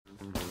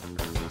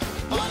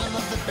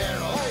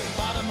barrel.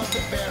 Bottom of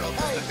the barrel,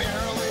 'cause the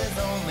barrel is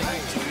only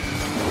too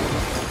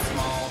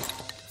small.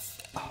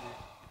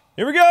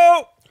 Here we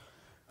go.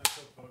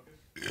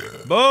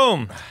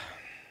 Boom.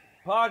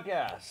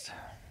 Podcast.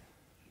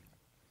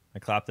 I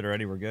clapped it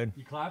already. We're good.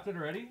 You clapped it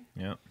already?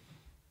 Yeah.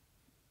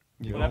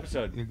 What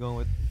episode? You're going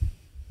with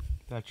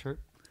that shirt?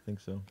 I think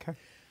so. Okay.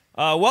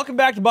 Welcome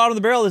back to Bottom of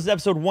the Barrel. This is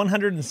episode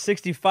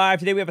 165.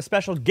 Today we have a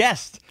special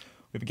guest.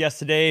 We have a guest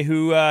today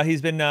who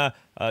he's been a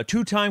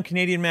two-time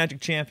Canadian Magic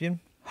champion,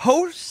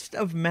 host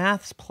of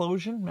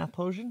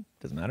Mathsplosion.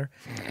 Doesn't matter.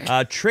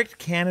 Tricked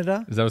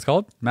Canada. Is that what it's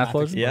called?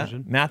 Mathsplosion? Yeah,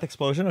 Math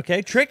Explosion.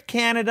 Okay, Tricked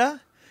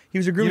Canada. He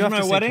was a groom You at don't my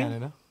have to say wedding.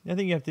 Canada. I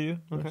think you have to do.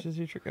 Which is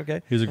your trick.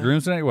 Okay. He was a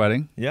groomsnight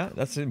wedding. Yeah,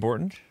 that's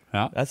important.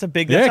 Yeah. That's a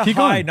big. Yeah, That's a keep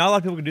high. going. Not a lot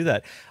of people can do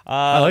that.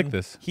 I like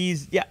this.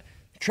 He's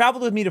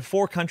traveled with me to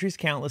 4 countries,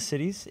 countless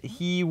cities.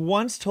 He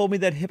once told me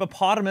that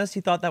hippopotamus.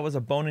 He thought that was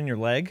a bone in your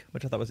leg,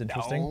 which I thought was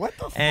interesting. No, what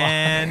the fuck?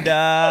 And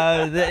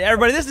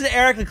everybody, this is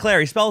Eric Leclerc.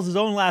 He spells his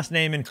own last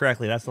name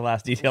incorrectly. That's the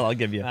last detail I'll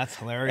give you. That's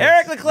hilarious.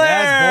 Eric Leclerc.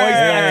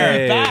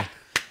 Yes, boys,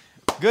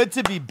 Hey. good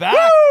to be back.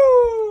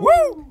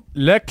 Woo!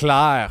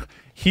 Leclerc.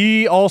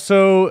 He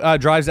also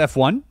drives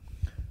F1.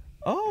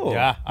 Oh,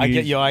 Yeah, I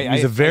get you.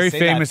 He's a very I say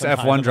that famous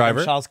sometimes. F1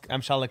 driver.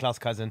 I'm Charles Leclerc's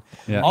cousin.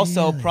 Yeah.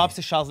 Also, props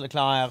to Charles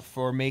Leclerc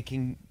for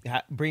bringing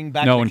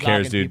back. No one Leclerc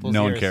cares, in dude. people's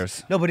No one ears.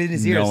 cares. No, but in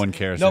his No ears. one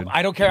cares, No, dude.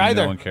 I don't care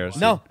either. No one cares,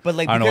 No, dude. but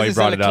like I don't know why because you there's a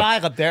brought it up.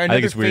 Leclerc up there, I think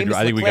another it's weird. famous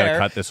I think we gotta Leclerc,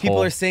 cut this people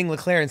whole- are saying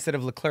Leclerc instead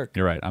of Leclerc.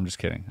 You're right. I'm just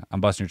kidding.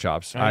 I'm busting your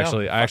chops. I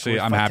know.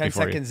 Actually, I'm Fuck, happy 10 for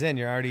you. seconds in,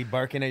 you're already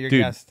barking at your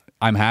Dude, guest.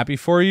 I'm happy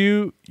for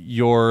you.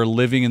 You're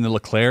living in the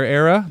Leclerc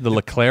era. The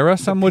Leclerc,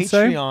 some would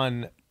say.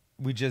 Patreon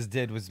we just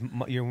did was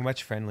you're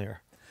much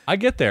friendlier. I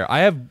get there.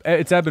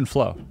 It's ebb and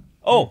flow.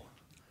 Oh,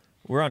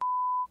 we're on.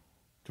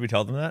 Did we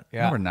tell them that?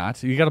 Yeah. No, we're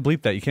not. You got to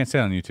bleep that. You can't say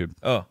it on YouTube.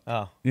 Oh,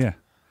 Oh. Yeah.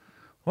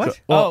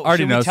 what? Well,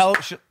 already should knows.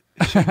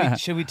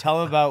 should we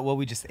tell should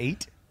we just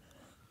ate?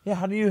 Yeah.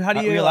 How do you? Are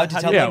we allowed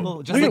to tell Yeah.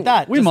 people just we, like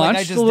that? We just like I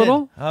munched just a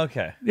little. Did.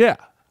 Okay. Yeah.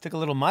 Took a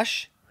little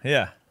mush.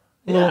 Yeah.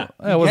 Yeah,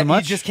 it wasn't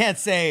much. You just can't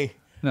say.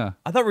 No.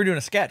 I thought we were doing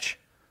a sketch.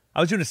 I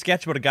was doing a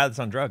sketch about a guy that's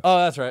on drugs. Oh,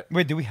 that's right.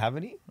 Wait, do we have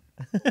any?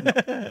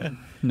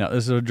 No,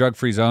 this is a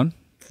drug-free zone.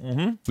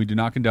 Mm-hmm. We do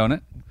not condone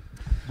it.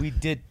 We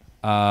did.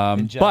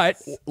 But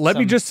let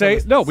me just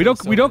say, no, we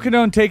don't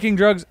condone taking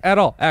drugs at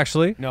all.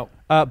 Actually, No.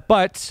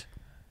 But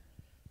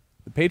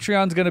the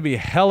Patreon's going to be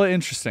hella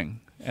interesting,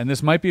 and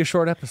this might be a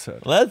short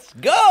episode. Let's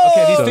go.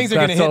 Okay, these So things are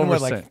going to that's hit all in we're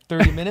what, saying. like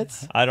 30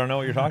 minutes? I don't know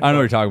what you're talking about. I don't know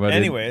what you're talking about. dude.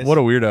 Anyways. What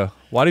a weirdo.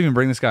 Why do you even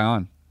bring this guy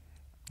on?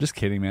 Just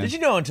kidding, man. Did you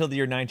know until the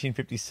year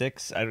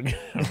 1956? I don't know.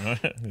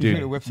 You're Dude,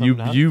 gonna whip something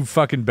out? you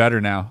fucking better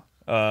now.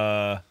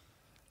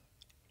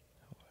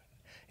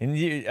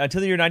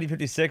 Until the year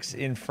 1956,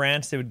 in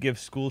France, they would give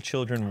school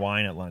children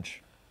wine at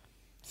lunch.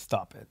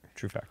 Stop it.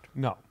 True fact.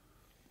 No.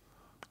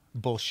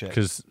 Bullshit.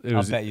 Because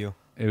I'll bet you.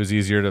 It was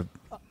easier to.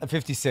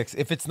 56.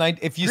 If it's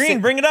if you Green, say,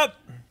 bring it up.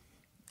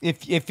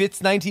 if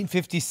it's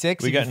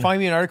 1956, We you can got- find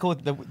me an article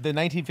with the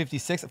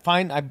 1956.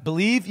 Fine, I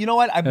believe. You know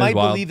what? I is might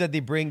wild. believe that they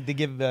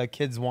give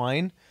kids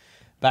wine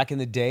back in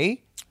the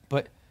day,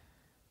 but.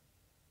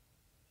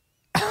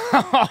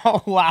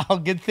 Oh wow!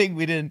 Good thing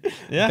we didn't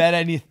Yeah. bet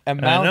any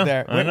amount know,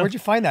 there. I know. Where'd you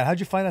find that? How'd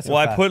you find that? So Well,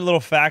 I fast? put little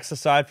facts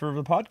aside for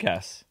the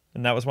podcast,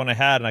 and that was one I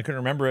had, and I couldn't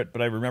remember it,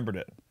 but I remembered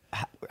it.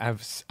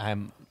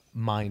 I'm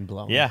mind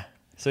blown. Yeah.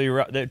 So you're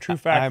right. The true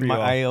fact for you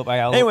all.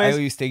 I owe Anyways.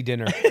 you steak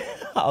dinner.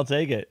 I'll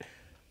take it.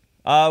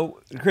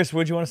 Chris,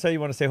 what do you want to say? You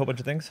want to say a whole bunch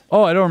of things?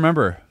 Oh, I don't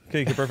remember.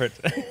 Okay,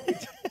 perfect.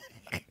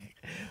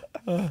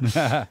 It's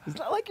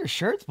not like your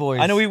shirts, boys.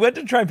 I know we went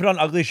to try and put on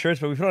ugly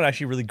shirts, but we put on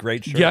actually really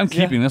great shirts. Yeah, I'm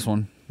keeping this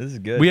one. This is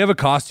good. We have a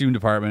costume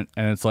department,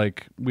 and it's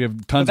like we have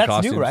tons But of that's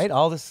costumes. new, right?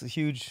 All this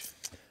huge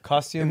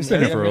costume. It's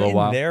been there for a little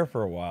while. There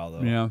for a while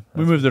though. Yeah,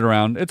 we moved it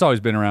around. It's always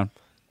been around.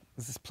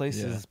 This place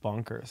Yeah. is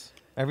bonkers.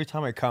 Every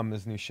time I come,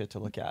 there's new shit to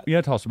look at.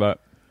 Yeah, tell us about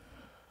it.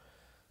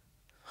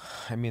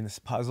 I mean, this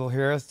puzzle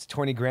here is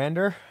 20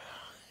 grander.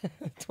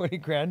 20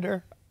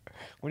 grander.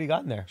 What do you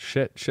got in there?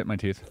 Shit, my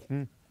teeth.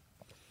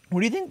 What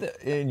do you think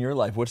that in your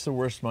life? What's the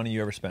worst money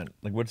you ever spent?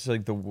 Like, what's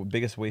like the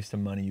biggest waste of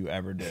money you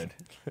ever did?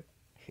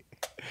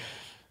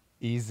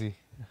 Easy.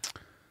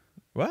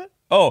 What?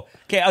 Oh,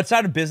 okay.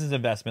 Outside of business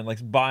investment, like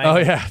buying. Oh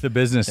yeah, the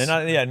business. And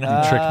not, yeah,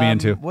 no, Tricked me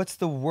into. What's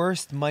the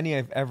worst money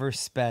I've ever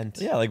spent?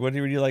 yeah. Like, what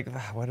do you like?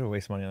 Why do I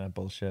waste money on that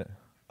bullshit?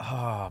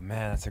 Oh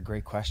man, that's a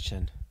great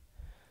question.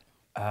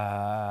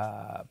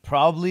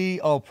 Probably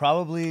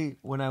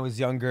when I was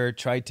younger,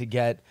 tried to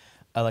get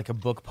like a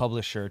book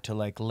publisher to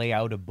like lay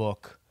out a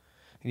book,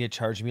 and he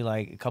charged me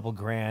like a couple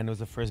grand. It was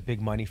the first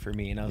big money for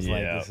me, and I was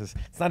Yeah. like,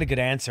 it's not a good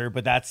answer,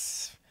 but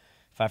that's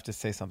if I have to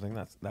say something,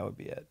 that would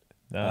be it.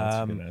 No,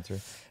 that's a good answer.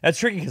 That's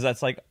tricky because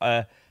that's like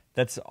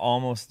that's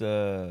almost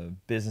a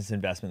business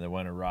investment that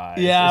went awry.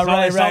 Yeah, it's not,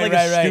 right, It's not right, like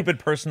right, a right. stupid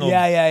personal.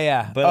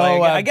 Yeah. But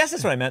like, I guess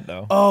that's what I meant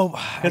though. Oh,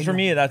 Because for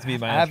me, it has to be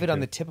my. I have answer it on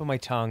too. the tip of my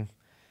tongue,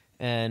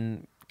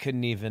 and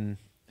couldn't even.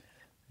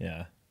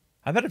 Yeah,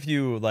 I've had a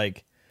few I've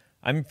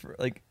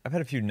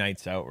had a few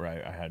nights out where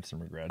I had some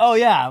regrets. Oh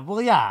yeah,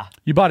 well yeah.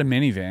 You bought a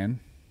minivan.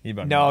 You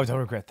bought No, I don't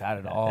regret that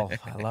at all.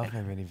 I love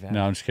my minivan.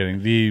 No, I'm just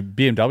kidding. The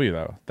BMW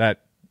though,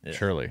 that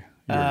surely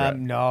you regret.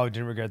 No,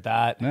 didn't regret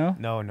that. No?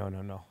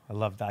 No. I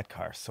love that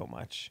car so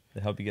much.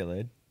 They help you get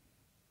laid.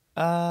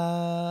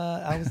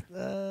 I was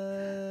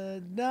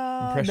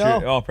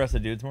Press the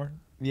dudes more.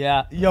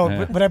 Yeah,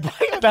 but I bought.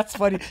 That's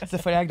funny. It's a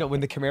funny anecdote. When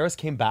the Camaros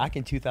came back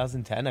in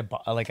 2010, I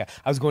bought I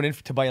was going in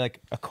to buy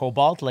like a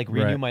Cobalt to like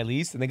renew my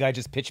lease, and the guy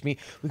just pitched me.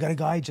 We got a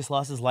guy just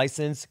lost his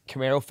license.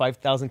 Camaro,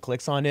 5,000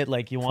 clicks on it.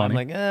 Like you want? I'm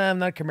like, I'm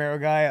not a Camaro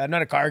guy. I'm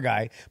not a car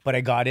guy. But I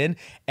got in,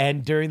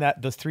 and during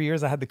those 3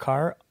 years I had the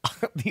car,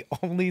 the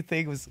only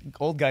thing was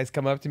old guys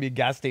come up to me at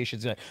gas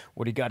stations like,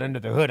 "What do you got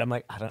under the hood?" I'm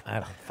like, I don't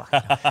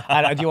fucking know.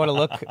 Do you want to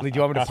look? Do you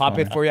want me to pop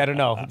it for you? I don't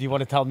know. Do you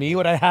want to tell me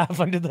what I have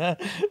under the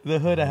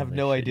hood? I have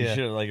no idea. You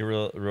should have like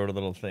wrote a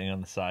little thing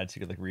on the side so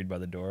you could like read by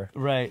the door.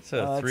 Right.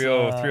 So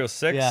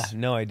 306. Yeah,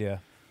 no idea.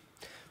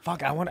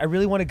 Fuck, I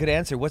really want a good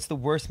answer. What's the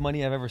worst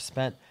money I've ever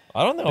spent?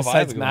 I don't know if I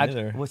have a good one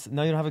either.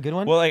 No, you don't have a good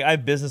one? Well, like I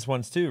have business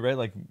ones too, right?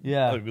 Like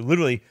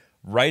literally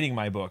writing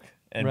my book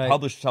and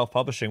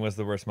self-publishing was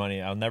the worst money.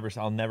 I'll never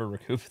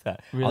recoup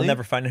that. Really? I'll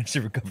never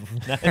financially recover from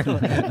that.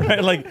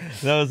 Right? Like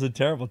that was a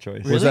terrible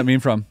choice. What does that mean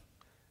from?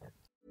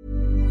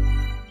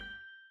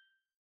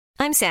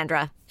 I'm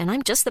Sandra, and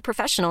I'm just the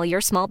professional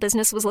your small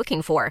business was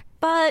looking for.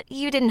 But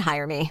you didn't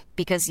hire me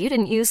because you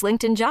didn't use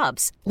LinkedIn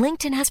Jobs.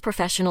 LinkedIn has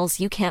professionals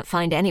you can't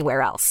find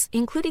anywhere else,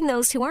 including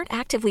those who aren't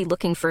actively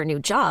looking for a new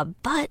job,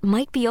 but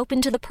might be open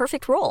to the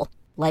perfect role,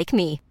 like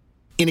me.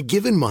 In a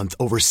given month,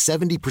 over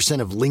 70%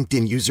 of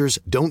LinkedIn users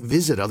don't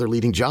visit other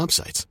leading job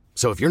sites.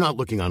 So if you're not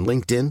looking on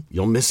LinkedIn,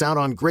 you'll miss out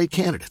on great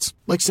candidates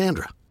like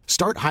Sandra.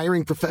 Start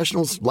hiring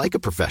professionals like a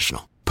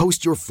professional.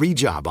 Post your free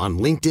job on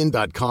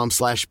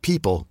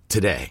linkedin.com/people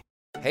today.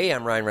 Hey,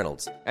 I'm Ryan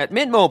Reynolds. At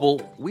Mint Mobile,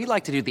 we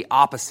like to do the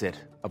opposite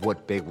of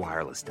what Big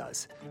Wireless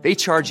does. They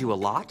charge you a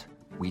lot,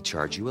 we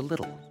charge you a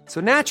little.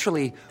 So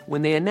naturally,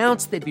 when they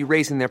announced they'd be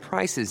raising their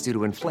prices due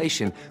to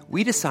inflation,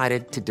 we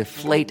decided to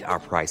deflate our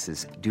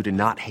prices due to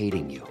not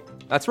hating you.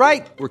 That's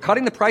right. We're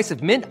cutting the price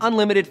of Mint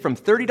Unlimited from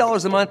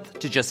 $30 a month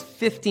to just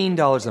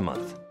 $15 a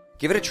month.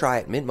 Give it a try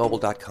at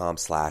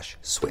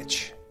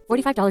mintmobile.com/switch.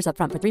 $45 up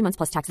front for 3 months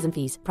plus taxes and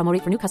fees. Promo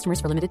rate for new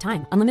customers for limited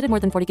time. Unlimited more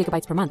than 40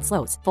 gigabytes per month.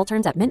 Slows full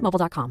terms at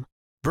mintmobile.com.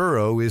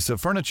 Burrow is a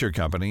furniture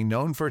company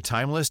known for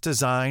timeless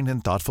design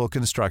and thoughtful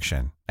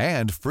construction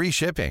and free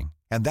shipping,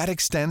 and that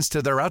extends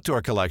to their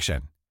outdoor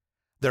collection.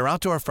 Their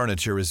outdoor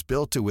furniture is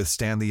built to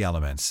withstand the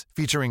elements,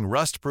 featuring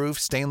rust-proof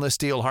stainless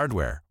steel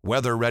hardware,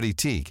 weather-ready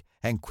teak,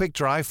 and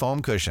quick-dry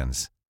foam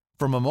cushions.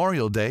 For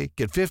Memorial Day,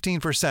 get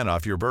 15%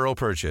 off your Burrow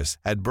purchase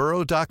at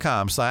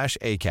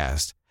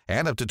burrow.com/acast,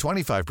 and up to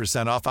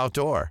 25% off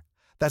outdoor.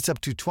 That's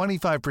up to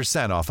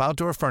 25% off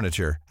outdoor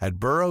furniture at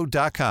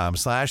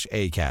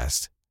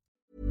burrow.com/acast.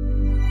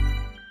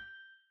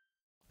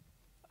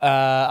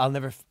 I'll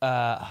never.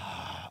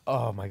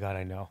 Oh my god,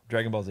 I know.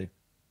 Dragon Ball Z.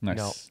 Nice.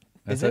 No.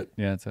 That's Is it?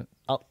 Yeah, that's it.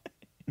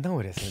 No,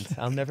 it isn't.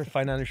 I'll never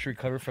financially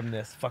recover from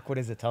this. Fuck, what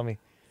is it? Tell me.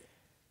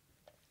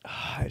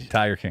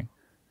 Tiger King.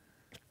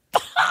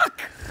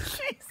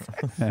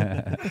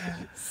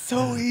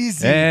 So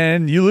easy.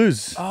 And you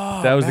lose.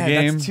 Oh, that was man, the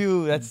game.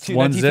 That's two.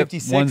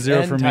 1-0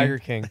 and for me. Tiger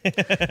King.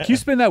 Can you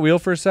spin that wheel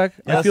for a sec?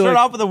 Let's start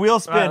off with a wheel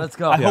spin. All right, let's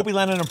go. I Yeah. hope we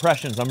land on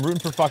impressions. I'm rooting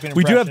for fucking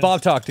We impressions. do have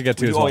Bob Talk to get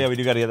to as well. Oh, yeah, we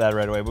do got to get that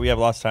right away. But we have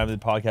lots of time. The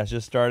podcast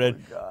just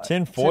started.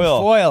 Tin foil.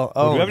 Tinfoil.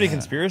 Do we have any man.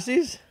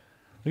 conspiracies?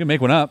 We can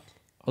make one up.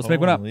 Let's make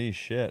one up. Holy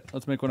shit.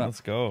 Let's make one up.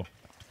 Let's go.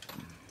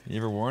 You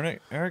ever worn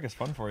it, Eric? It's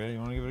fun for you. You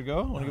want to give it a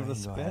go? Want to give it a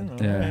spin?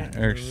 All Yeah, right.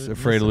 Eric's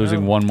afraid of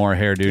losing one more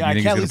hair, dude. Yeah, I you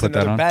think can't he's lose gonna put that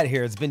another on? bet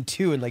here. It's been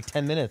 2 in like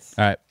 10 minutes.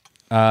 All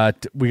right,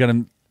 we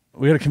gotta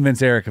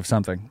convince Eric of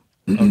something.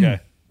 Okay.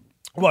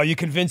 Well, you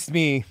convinced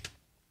me.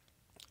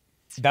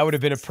 That would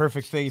have been a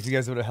perfect thing if you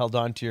guys would have held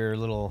on to your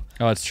little.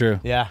 Oh, it's true.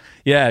 Yeah.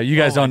 Yeah, you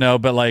guys don't know,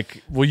 but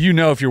like, well, you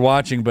know if you're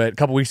watching. But a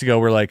couple weeks ago,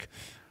 we're like,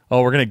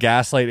 oh, we're gonna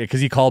gaslight it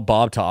because he called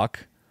Bob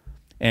Talk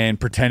and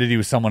pretended he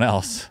was someone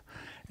else,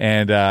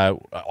 and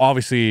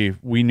obviously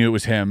we knew it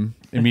was him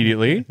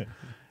immediately.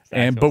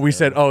 But we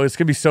said, oh, it's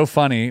gonna be so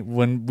funny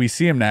when we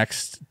see him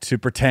next to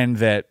pretend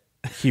that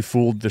he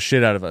fooled the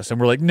shit out of us,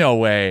 and we're like, no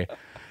way,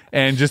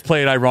 and just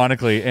play it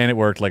ironically, and it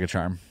worked like a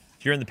charm.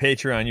 If you're in the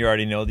Patreon, you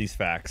already know these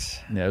facts.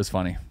 Yeah, it was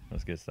funny.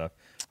 That's good stuff.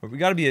 But we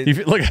got to be.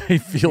 Look, he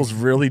feels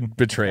really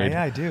betrayed.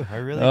 Yeah, I do. I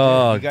really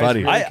Oh, do. You guys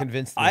buddy. really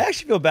convinced me. I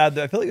actually feel bad.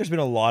 I feel like there's been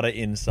a lot of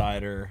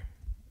insider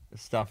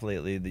stuff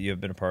lately that you have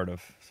been a part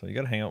of. So you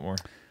got to hang out more.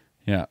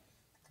 Yeah,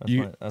 That's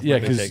my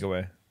big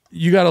takeaway.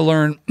 You got to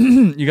learn.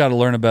 You got to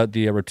learn about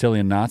the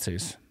reptilian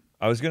Nazis.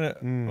 I was gonna.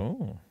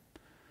 Oh,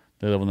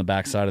 They live on the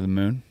backside of the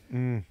moon.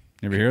 You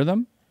ever hear of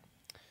them?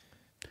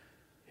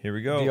 here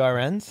we go. The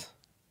RNs?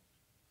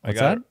 What's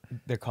got that?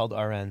 They're called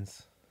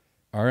RNs.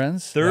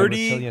 RNs? 30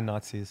 Reptilian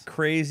Nazis.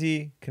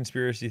 crazy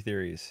conspiracy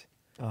theories.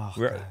 Oh,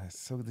 We're- God.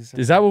 So these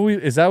Is that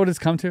what it's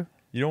come to?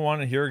 You don't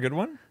want to hear a good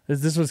one?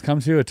 Is this what's come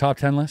to? A top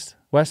 10 list?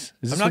 Wes?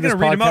 Is this I'm not what this going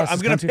to read them out. podcast I'm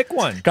has going come to pick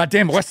one. God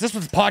damn it, Wes, this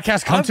what this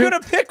podcast come I'm to?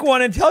 going to pick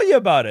one and tell you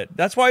about it.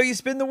 That's why you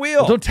spin the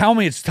wheel. Don't tell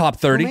me it's top Who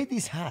 30. made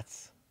these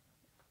hats?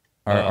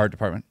 Our art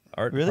department.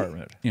 Art Really?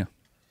 department. Yeah.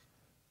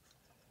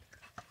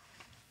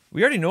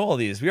 We already know all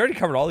these. We already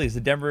covered all these.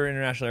 The Denver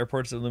International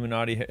Airport's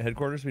Illuminati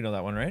headquarters. We know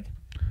that one, right?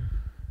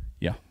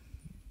 Yeah.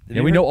 Did Yeah,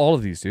 you we hear- know all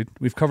of these, dude.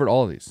 We've covered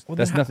all of these. Well,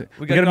 That's then nothing.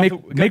 we We gotta gotta get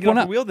off the- we gotta make get one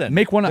off up. the wheel then.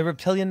 Make one The up.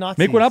 reptilian Nazis.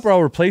 Make one up, or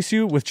I'll replace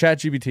you with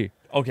ChatGPT.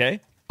 Okay.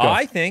 Go.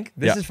 I think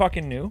this Yeah. is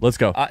fucking new. Let's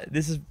go.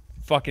 This is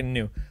fucking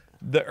new.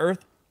 The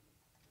Earth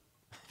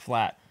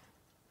flat.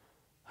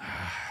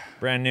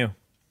 Brand new.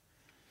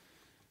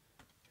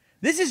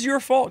 This is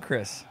your fault,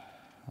 Chris.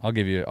 I'll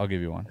give you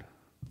one.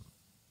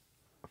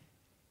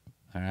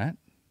 All right.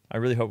 I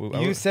really hope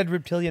You said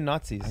reptilian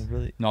Nazis.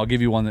 No, I'll give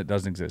you one that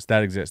doesn't exist.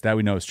 That exists. That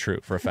we know is true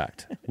for a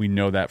fact. We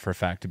know that for a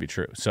fact to be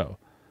true. So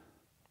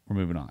we're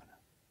moving on.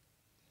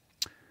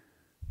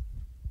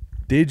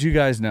 Did you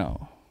guys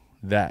know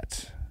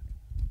that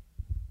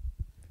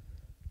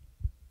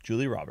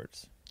Julia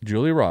Roberts.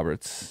 Julia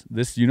Roberts,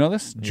 this, you know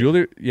this?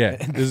 Julia, yeah,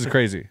 this is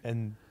crazy.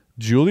 And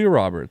Julia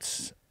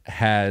Roberts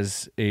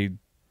has a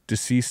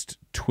deceased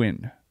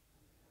twin.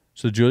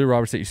 So the Julia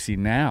Roberts that you see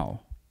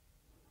now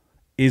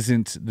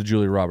isn't the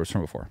Julia Roberts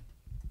from before.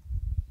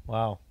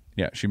 wow.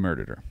 Yeah, she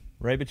murdered her.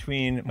 Right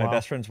between my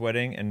best friend's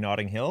wedding and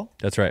Notting Hill.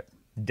 That's right.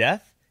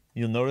 Death.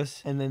 You'll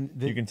notice. And then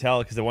You can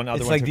tell because the one other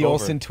it's one like took the over.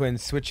 Olsen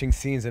twins switching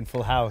scenes in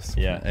Full House.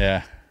 Yeah.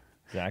 Yeah.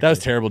 Exactly. That was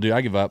terrible, dude.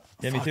 I give up.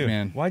 Yeah, me Fuck, too.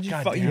 man. Why'd you?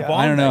 God You damn.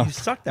 bombed I don't that. know. You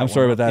sucked that I'm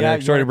sorry one. about that, Yeah,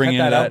 Eric. you Sorry to wanna bring cut you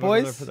that into out, that.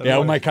 boys? Yeah,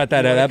 we might cut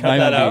that out. Cut that might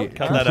out. be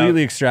Cut that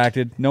completely out.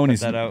 extracted. No one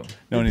needs that to, out.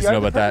 no one Did needs the to know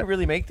about art that. department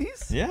really make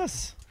these?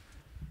 Yes.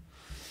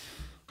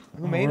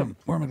 Who made them?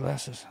 Where are my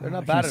glasses? They're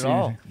not I bad can't at see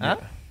all. anything. Huh?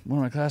 Where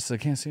are my glasses? I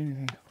can't see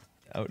anything.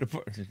 Out of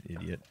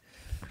idiot.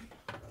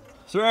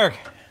 So Eric,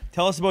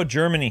 tell us about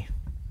Germany.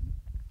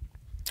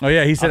 Oh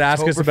yeah, he said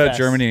ask us about Oktoberfest.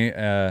 Germany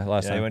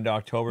last Yeah, time. you went to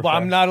October. Well,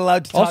 I'm not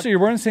allowed to talk. Also, you're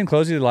wearing the same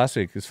clothes you did last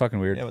week. It's fucking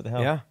weird. Yeah, what the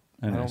hell? Yeah.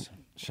 I Anyways. don't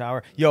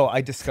shower. Yo,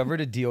 I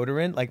discovered a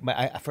deodorant. Like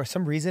for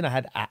some reason, I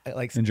had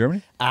like In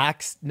Germany?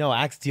 Axe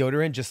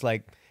deodorant just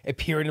like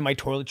appeared in my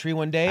toiletry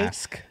one day.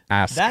 Ask.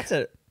 That's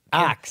a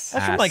Axe.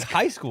 That's from like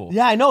high school.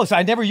 Yeah, I know. So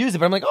I never used it,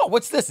 but I'm like, oh,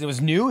 what's this? It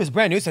was new. It was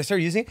brand new. So I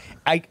started using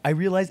it. I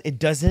realized it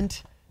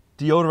doesn't.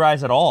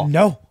 Deodorize at all.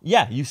 No.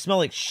 Yeah, you smell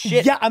like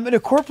shit. Yeah, I'm at a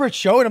corporate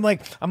show and I'm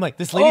like,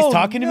 this lady's Oh,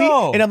 talking to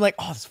no. me, and I'm like,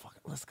 oh, this fucking,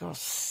 let's go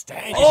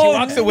stank. And Oh, she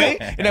walks no. away,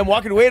 and I'm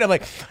walking away, and I'm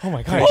like, oh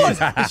my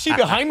god, is she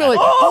behind me? Like,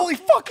 holy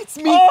fuck, it's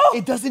me.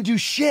 It doesn't do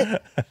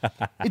shit.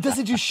 It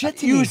doesn't do shit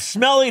to You me.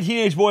 smell like a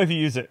teenage boy if you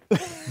use it.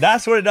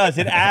 That's what it does.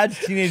 It adds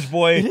teenage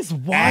boy. It is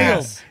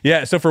wild. ass.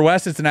 Yeah, so for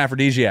Wes, it's an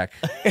aphrodisiac.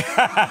 Clip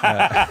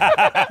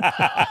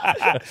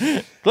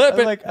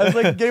it. I was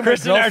like getting my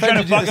Chris and I are girlfriend trying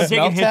to to do the fucking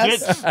smell take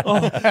test. hits.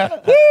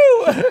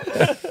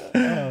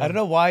 I don't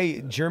know why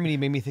Germany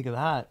made me think of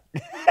that.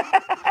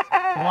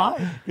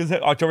 Why? Because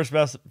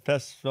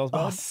Oktoberfest smells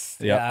bad.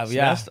 Yeah.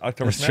 Smashed?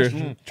 October That's true.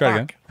 smashed? Try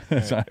it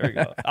Fuck. There we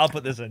go. I'll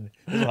put this in.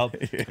 It'll help.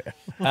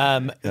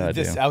 God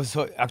This damn. I was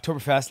so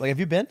Oktoberfest. Like, have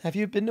you been? Have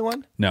you been to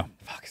one? No.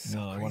 Fuck, so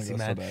No, I wanna crazy, go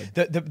so man.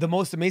 bad. The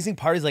most amazing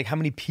part is like how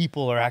many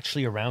people are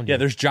actually around you. Yeah,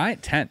 there's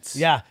giant tents.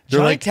 Yeah, They're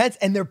giant like, tents,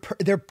 and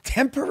they're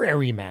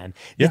temporary, man.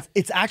 Yeah.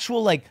 It's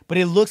actual like, but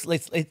it looks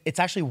like it's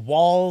actually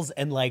walls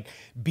and like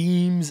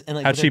beams and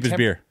like. How but they're cheap is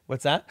beer?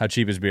 What's that? How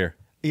cheap is beer?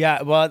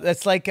 Yeah, well,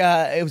 that's like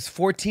it was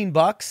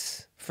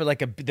 $14 for like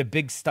the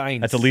big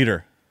steins. That's a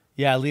liter.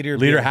 Yeah, liter.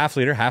 Liter, beer. half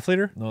liter, half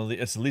liter? No,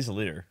 it's at least a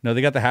liter. No,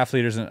 they got the half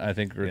liters, I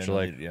think, which Yeah, are no,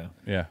 like, yeah.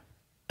 yeah.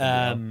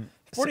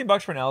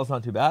 $14 for an L is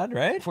not too bad,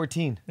 right?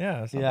 14.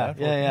 Yeah, that's not Yeah, bad.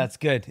 yeah, it's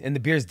good. And the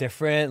beer's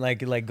different.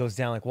 Like it like goes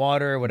down like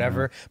water or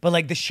whatever. Mm-hmm. But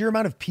like the sheer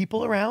amount of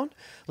people around,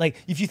 like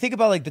if you think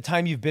about like the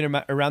time you've been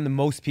around the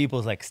most people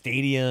is like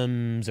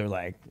stadiums or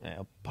like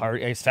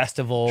parties,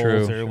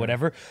 festivals or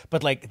whatever.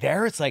 But like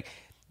there, it's like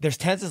there's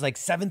tents. There's like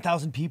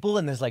 7,000 people,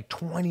 and there's like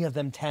 20 of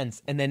them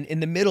tents. And then in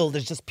the middle,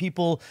 there's just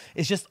people.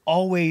 It's just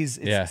always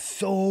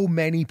so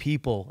many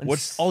people. And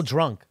What's- all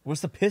drunk?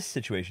 What's the piss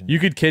situation? You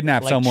could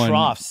kidnap Like someone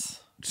troughs.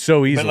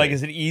 so easily. But like,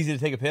 is it easy to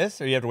take a piss,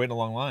 or you have to wait in a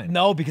long line?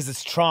 No, because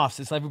it's troughs.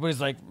 It's like everybody's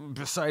like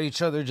beside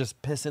each other,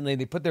 just pissing.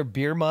 They put their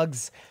beer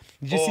mugs.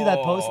 Did you see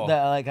that post?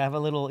 That like I have a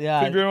little Put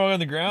your beer mug on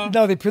the ground.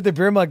 No, they put their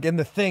beer mug in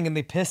the thing and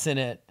they piss in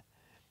it.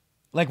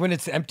 Like when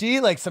it's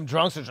empty, like some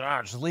drunks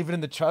are just leave it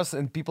in the truss,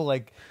 and people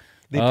like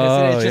they piss in it.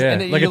 oh, It's just, yeah.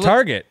 and Like a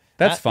Target.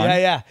 That's fun.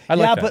 Yeah. I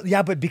like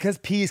that. But because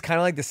pee is kind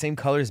of like the same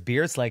color as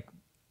beer, it's like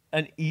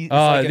an. It's you're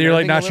like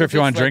another not thing sure if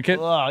you a want to little drink bit.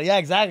 it? Oh, yeah,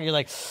 exactly. You're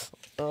like,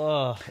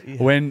 oh.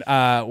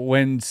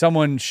 When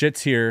someone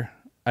shits here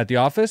at the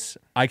office,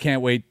 I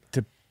can't wait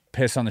to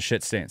piss on the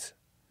shit stains.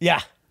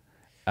 Yeah.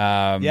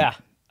 Yeah.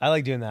 I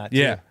like doing that.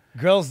 Yeah. Too.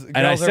 Girls And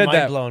I are said mind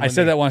that blown. I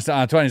said that once to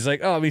Antoine. He's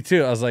like, "Oh, me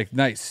too." I was like,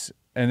 "Nice."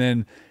 And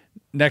then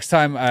next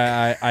time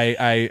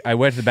I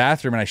went to the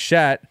bathroom and I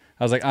shat,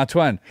 I was like,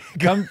 "Antoine,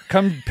 come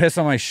piss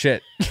on my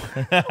shit."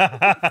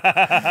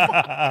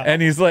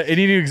 And he's like, and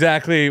he knew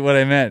exactly what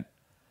I meant.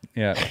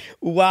 Yeah,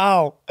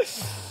 Wow.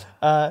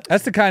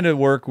 that's the kind of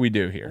work we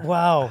do here.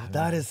 Wow.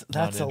 That's a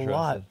interested.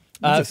 lot.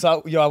 I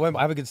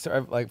have a good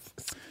story. Like,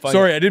 funny.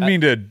 Sorry, I didn't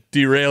mean to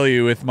derail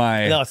you with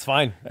my No, it's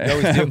fine. You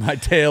always do. my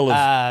tale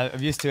of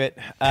I'm used to it.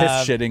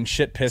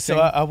 shit pissing.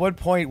 So at one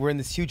point, we're in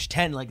this huge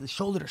tent, like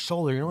shoulder to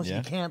shoulder. You know, so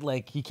you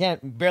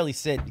can't barely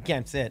sit. You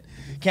can't sit.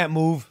 You can't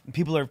move.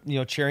 People are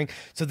cheering.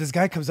 So this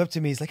guy comes up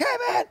to me. He's like, "Hey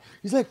man,"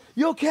 he's like,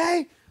 "You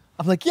okay?"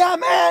 I'm like, "Yeah,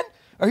 man.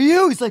 Are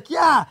you?" He's like,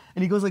 "Yeah."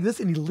 And he goes like this,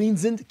 and he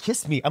leans in to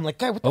kiss me. I'm like,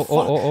 "Guy, what the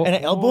fuck?" And I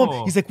elbow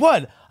him. He's like,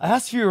 "What?" I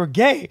asked if you were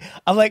gay.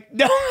 I'm like,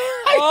 "No."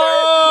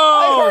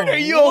 I heard. Are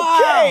you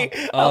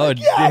okay? I'm like,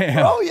 "Yeah, damn.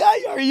 bro. Yeah,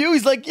 are you?"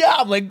 He's like, "Yeah."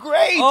 I'm like,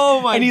 "Great."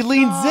 Oh, my And he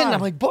leans God. in.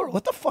 I'm like, "Bro,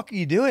 what the fuck are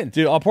you doing?"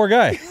 Dude, poor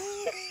guy.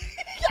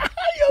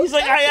 He's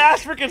like, I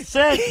asked for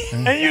consent,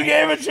 and you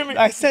gave it to me.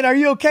 I said, "Are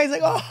you okay?" He's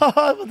like,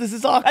 "Oh, this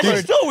is awkward."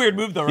 That's still a weird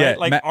move, though, right?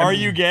 Like, are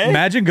you gay?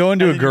 Imagine going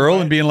to a girl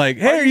and being like,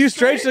 "Hey, are you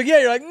straight?" She's like, "Yeah."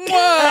 You're like,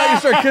 "Mwah." You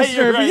start kissing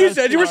her. You're But right, you that's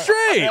said you were smart.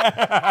 straight.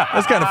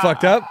 That's kind of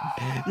fucked up.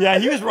 Yeah,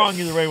 he was wrong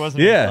either way,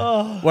 wasn't he?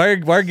 Yeah. Why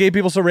are gay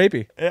people so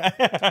rapey?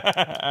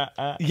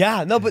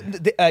 Yeah, no, but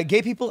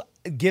gay people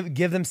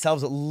give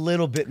themselves a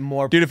little bit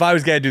more. Dude, if I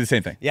was gay, I'd do the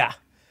same thing. Yeah,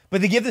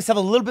 but they give themselves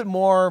a little bit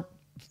more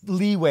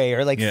leeway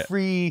or like Yeah.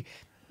 free.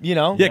 You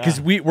know? Yeah,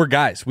 because we're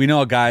guys. We know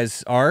how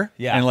guys are.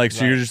 Yeah, And like,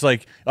 so you're just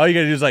like, all you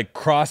gotta do is like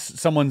cross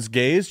someone's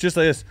gaze, just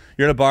like this.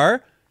 You're at a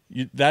bar.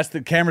 That's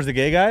the camera's the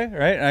gay guy,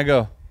 right? And I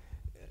go,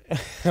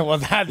 Well,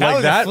 that like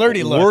was that. a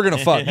flirty look. We're gonna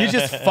fuck. You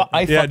just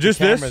I Yeah, fucked just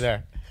the camera this?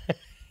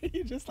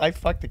 there. I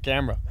fucked the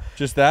camera.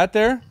 Just that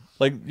there.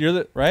 Like you're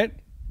the right.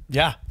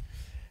 Yeah.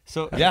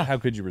 So Yeah. How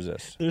could you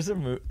resist? there's a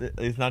move.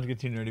 It's not to get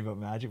too nerdy about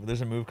magic, but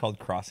there's a move called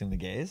crossing the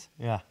gaze.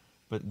 Yeah.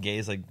 But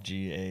gaze like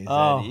Gaze.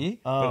 Oh.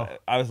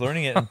 But I was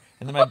learning it, and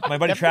then my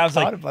buddy Never Trav's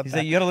thought like, about he's that.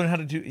 like, you got to learn how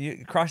to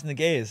do crossing the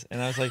gaze,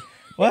 and I was like,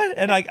 what?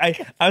 And like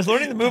I was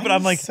learning the move, but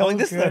I'm like, so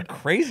this is a good.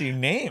 crazy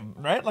name,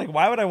 right? Like,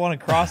 why would I want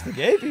to cross the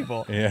gay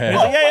people? Yeah. And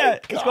he's like, yeah,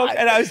 let's go.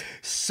 And I was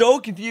so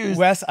confused.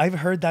 Wes, I've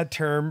heard that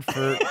term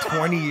for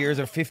 20 years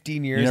or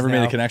 15 years. You never made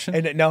now. the connection?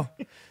 And no.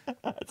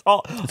 It's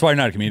all. That's why you're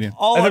not a comedian.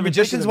 All Are I've the been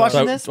magicians thinking about-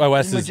 watching That's this? why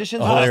Wes The is magicians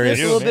a watching hilarious.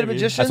 this? A little bit of Maybe.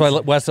 magicians. That's why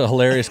Wes is a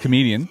hilarious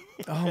comedian.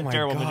 Oh my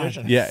terrible god.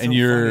 magician. Yeah, and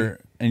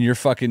you're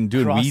fucking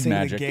doing weed Crossing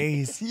magic. the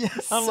gaze.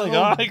 Yes. I'm like,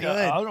 so oh, good.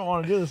 I don't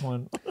want to do this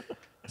one.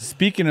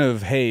 Speaking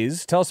of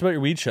haze, tell us about your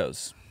weed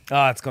shows.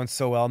 Oh, it's going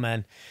so well,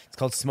 man. It's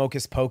called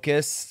Smokus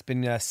Pocus. It's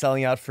been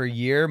selling out for a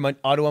year.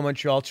 Ottawa,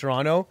 Montreal,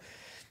 Toronto.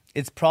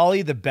 It's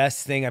probably the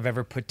best thing I've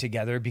ever put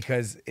together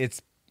because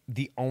it's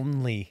the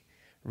only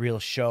real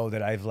show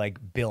that I've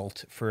like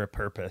built for a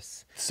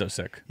purpose. So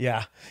sick.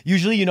 Yeah.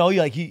 Usually,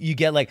 you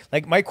get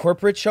like my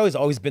corporate show has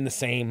always been the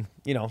same,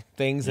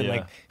 things and Yeah.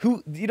 like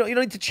you don't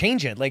need to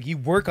change it. Like you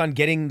work on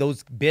getting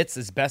those bits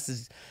as best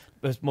as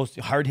most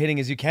hard hitting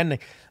as you can.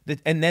 Like,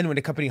 and then when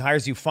a company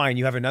hires you, fine,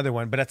 you have another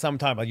one. But at some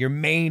time, like your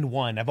main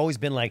one, I've always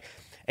been like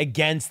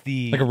against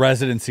the Like a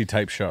residency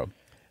type show.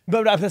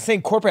 But I'm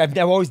saying corporate.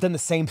 I've always done the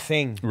same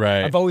thing.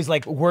 Right. I've always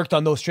like worked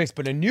on those tricks,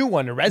 but a new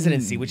one, a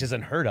residency, which is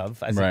unheard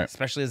of, Right.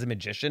 especially as a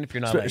magician. If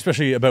you're not, like,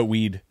 Especially about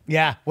weed.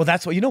 yeah. Well,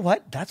 that's what you know.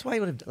 What? That's why I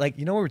would have like.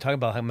 We were talking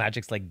about how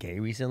magic's like gay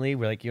recently.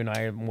 We're like, you and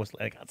I are almost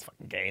like that's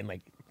fucking gay, and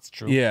like it's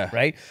true. Yeah.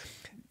 Right.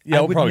 Yeah, I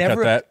we'll would probably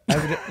never- cut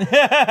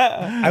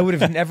that. I would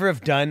have never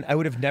have done. I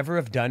would have never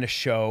have done a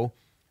show.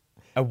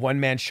 A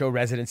one-man show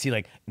residency,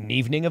 like an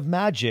evening of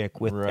magic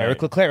with Right.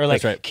 Eric Leclerc, or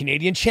like That's right.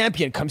 Canadian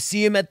champion. Come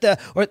see him at the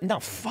or no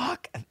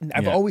fuck.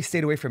 I've Yeah. always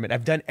stayed away from it.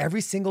 I've done every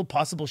single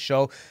possible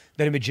show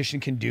that a magician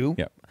can do.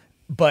 Yep.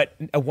 But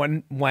a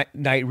one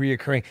night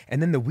reoccurring,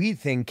 and then the weed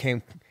thing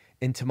came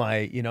into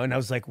my, and I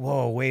was like,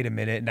 whoa, wait a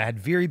minute. And I had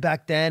Veery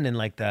back then, and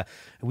like the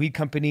weed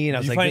company, and I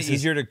Do was you like, find this it is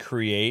easier to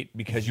create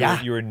because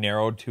Yeah. you were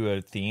narrowed to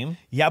a theme?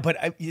 yeah, but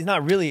it's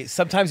not really.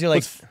 Sometimes you're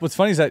like, What's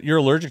funny is that you're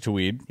allergic to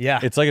weed. Yeah.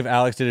 It's like if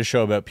Alex did a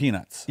show about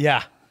peanuts.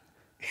 yeah,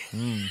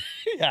 Hmm.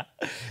 yeah,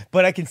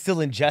 but I can still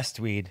ingest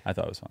weed. I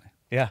thought it was funny.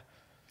 Yeah.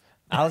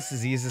 Alice is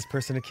the easiest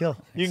person to kill.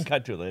 You can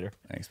cut to it later.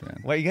 Thanks,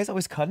 man. What, you guys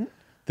always cutting?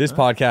 This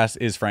podcast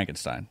is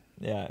Frankenstein.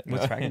 Yeah.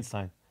 What's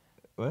Frankenstein?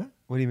 What?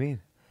 What do you mean?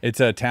 It's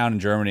a town in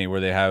Germany where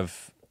they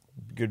have,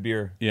 Good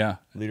beer. yeah,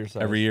 Liter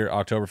size. every year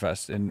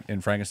Oktoberfest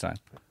in Frankenstein.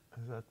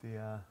 Is that the,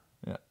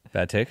 Yeah.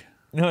 Bad take?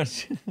 No,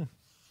 it's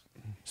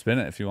Spin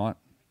it if you want.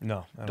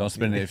 no. I Don't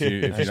spin it if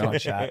you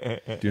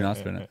don't. Do not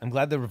spin it. I'm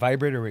glad the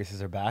vibrator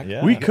races are back.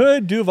 Yeah. We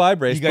could do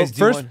vibe race, You guys but do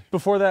first, one.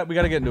 before that, we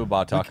got to get into a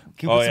bot talk.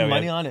 Can we Oh, put yeah, some we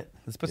money have- on it?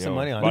 Let's put some Yo,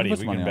 money on buddy, it. put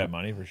we some can money bet on.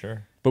 money for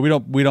sure. But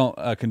we don't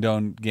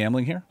condone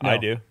gambling here. I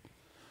No. do.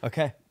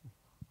 Okay.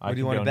 What do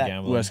you wanna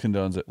bet? Wes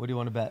condones it. What do you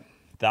want to bet?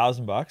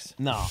 $1,000?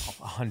 No,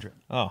 100.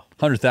 Oh,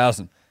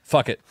 100,000.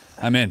 Fuck it.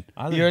 I'm in.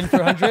 You're in for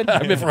 100?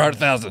 I'm in for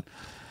 100,000.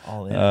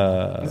 all in.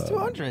 Let's do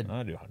 100.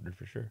 I'll do 100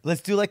 for sure. Let's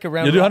do like a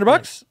round. You'll do robin.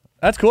 $100?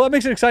 That's cool. That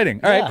makes it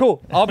exciting. All right, Yeah.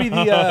 cool. I'll be the.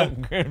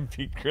 I'm going to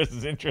beat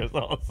Chris's interest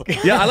also.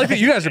 Yeah, I like that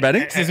you guys are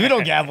betting. Since we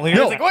don't gamble here.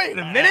 No. It's like, wait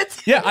a minute.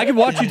 Yeah, I can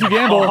watch you two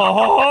gamble.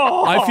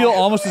 I feel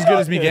almost as good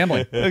as me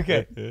gambling.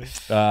 Okay.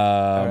 All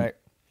All right.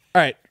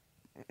 All right.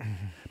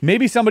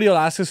 Maybe somebody will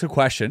ask us a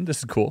question. This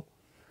is cool,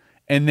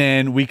 and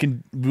then we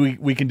can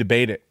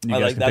debate it. You I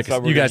guys like can that's pick.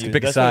 what we're You guys gonna can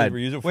pick a use. That's what side. we're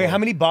using it Wait, for. how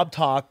many Bob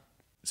Talk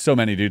So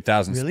many, dude.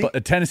 Thousands. Really?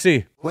 But,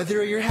 Tennessee.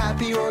 Whether you're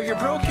happy or you're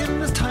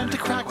broken, it's time to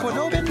crack one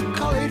open.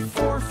 Call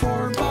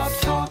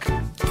 844-BOB-TALK.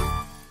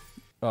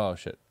 Oh,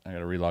 shit. I got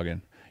to relog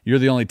in. You're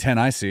the only 10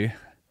 I see.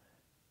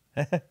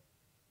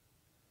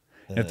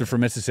 If they're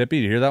from Mississippi,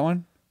 do you hear that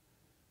one?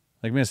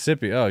 Like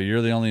Mississippi. Oh,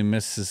 you're the only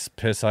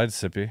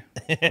Mississippi.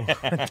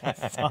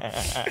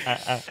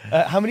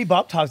 How many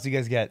Bob Talks do you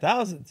guys get?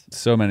 Thousands.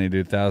 So many,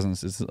 dude.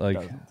 Thousands. It's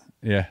like,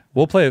 yeah.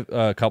 We'll play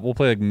a couple. We'll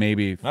play like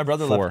maybe My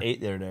brother 4. left 8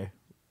 the other day.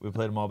 We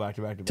played them all back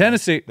to back to back.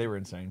 Tennessee. They were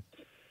insane.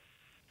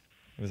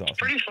 It was awesome.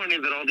 Pretty funny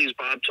that all these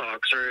Bob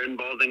Talks are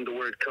involving the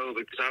word COVID,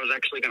 because I was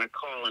actually going to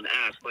call and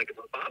ask, like, if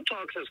a Bob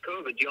Talk says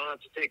COVID, do y'all have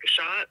to take a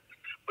shot?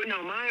 But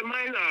no, my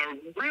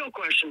real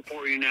question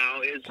for you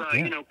now is,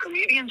 you know,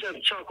 comedians have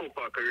chuckle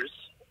fuckers,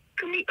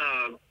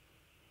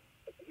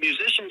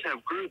 musicians have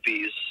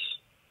groupies.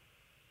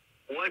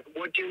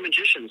 What do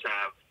magicians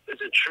have? Is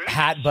it tricks?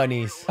 Hat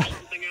bunnies. Or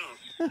something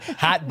else?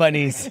 Hat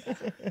bunnies.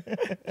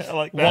 I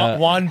like that.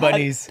 Wand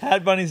bunnies.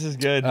 Hat bunnies is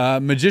good.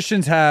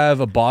 Magicians have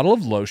a bottle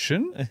of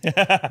lotion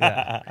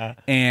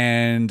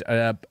and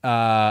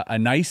a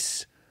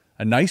nice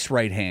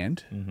right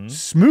hand,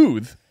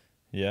 smooth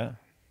yeah.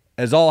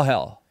 as all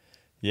hell.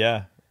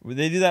 Yeah.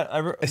 They do that.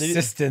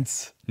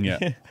 Assistance. Yeah.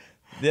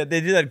 They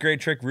do that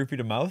great trick, rupee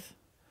to mouth.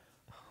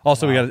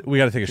 Also, we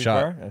got to take a Too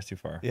shot. far? That's too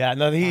far. Yeah,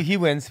 no, he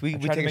wins. We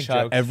tried to take a make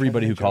shot. jokes.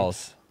 Everybody who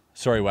calls.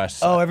 Sorry,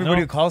 Wes. Oh, everybody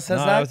No. who calls says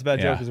No, that? that was a bad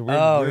Yeah. joke. It was a weird,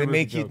 Oh, weird they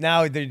make you joke.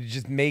 now. They're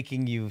just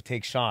making you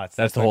take shots.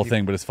 That's the why whole people-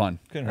 thing, but it's fun.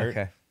 Couldn't hurt.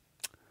 Okay.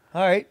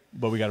 All right.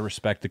 But we got to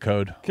respect the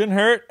code. Couldn't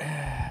hurt.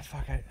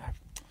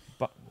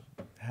 Fuck.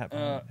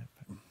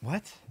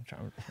 What?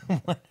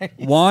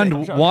 Wand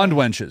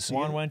wenches.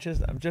 Wand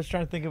wenches. I'm just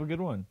trying to think of a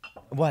good one.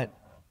 What?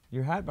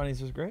 Your hat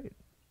bunnies was great.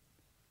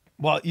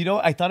 Well, you know,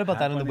 I thought about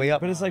that on the way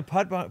up. But it's like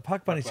puck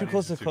bunnies. Too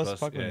close to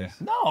puck yeah, bunnies.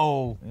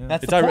 No,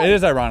 that's It's the point. it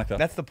is ironic though.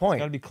 That's the Got to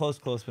point. be close,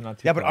 but not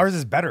too Yeah, but close. ours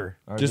is better.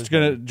 Ours Just is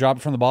gonna good. drop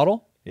it from the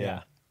bottle.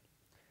 Yeah.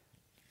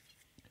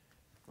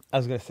 I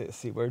was gonna say the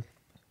C word.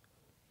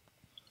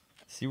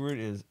 C word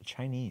is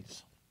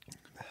Chinese.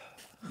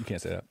 You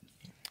can't say that.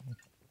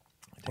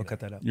 We'll cut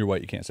that out. You're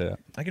white. You can't say that.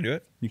 I can do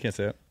it. You can't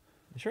say that.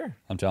 Sure.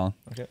 I'm telling.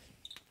 Okay.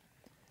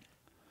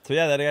 So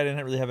yeah, that guy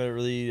didn't really have a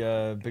really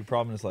big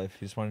problem in his life.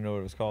 He just wanted to know what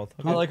it was called.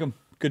 I like him.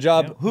 Good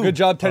job. Yeah. Who? Good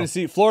job,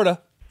 Tennessee.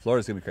 Florida.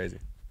 Florida's gonna be crazy.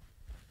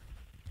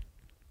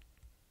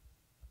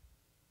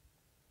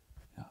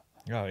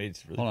 Oh,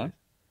 it's really Hold on.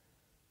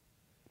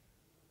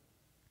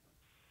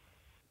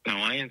 No,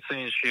 I ain't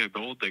saying she a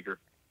gold digger,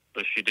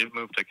 but she did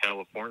move to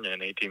California in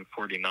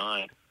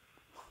 1849.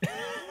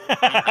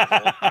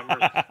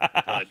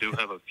 I do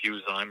have a few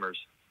Zymers.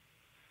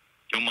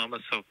 Your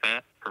mama's so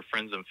fat, her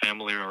friends and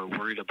family are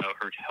worried about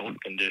her health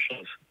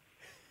conditions.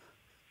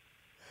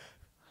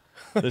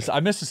 I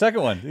missed the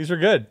second one. These were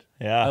good.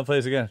 Yeah. I'll play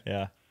this again.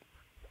 Yeah.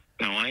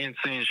 No, I ain't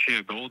saying she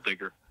a gold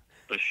digger,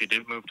 but she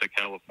did move to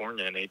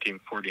California in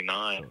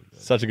 1849.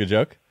 Such a good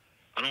joke.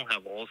 I don't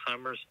have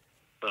Alzheimer's,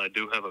 but I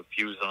do have a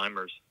few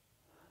Zymers.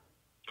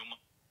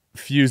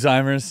 Few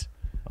Zymers.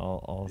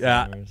 All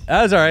Yeah, Alzheimer's.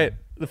 that was all right.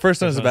 The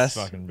first one was the one's best.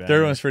 fucking bad.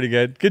 Third one was pretty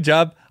good. Good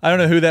job. I don't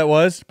know who that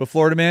was, but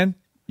Florida man,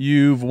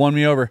 you've won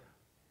me over.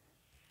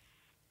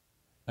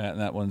 And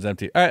that one's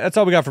empty. All right, that's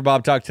all we got for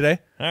Bob Talk today.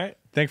 All right.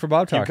 Thank you for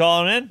Bob Keep Talk.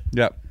 calling in.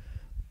 Yep.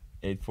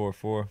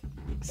 844.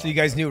 So you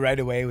guys knew right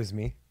away it was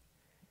me.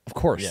 Of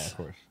course. Yeah, of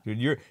course. Dude,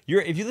 you're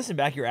if you listen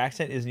back, your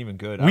accent isn't even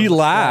good. We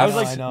laugh. I was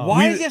I like, know.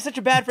 why We- does he have such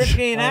a bad French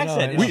Canadian I know,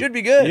 accent? I know. It should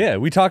be good. Yeah,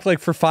 we talked like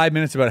for 5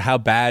 minutes about how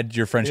bad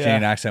your French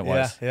Canadian accent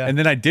was. yeah. And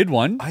then I did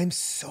one, I'm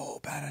so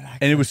bad at accents.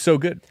 and it was so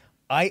good.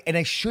 I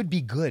should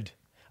be good.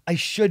 I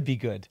should be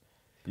good.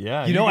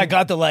 Yeah. You know, I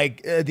can- got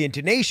the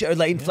intonation or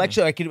like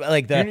inflection. I could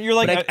like the. You're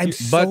like- but I'm you're-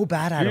 so but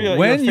bad at you're it. a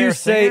When fair you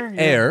say singer, you're-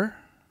 air,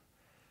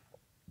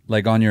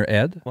 like on your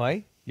head,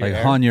 Why? Your like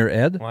air? on your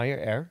head, Why your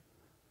air?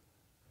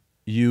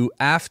 you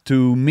have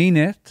to mean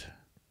it,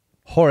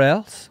 or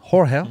else.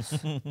 Or else?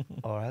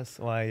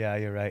 Why? Yeah,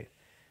 you're right.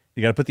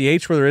 You got to put the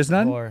H where there is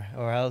none, Or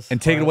else.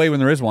 and take or it away else. when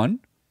there is one.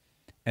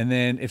 And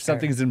then if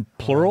something's in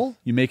plural,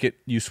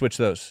 you switch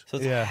those. So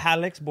it's Yeah.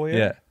 Hallex Boyer.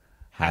 Yeah.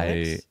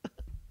 Hallex?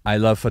 I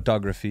love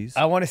photographies.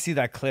 I want to see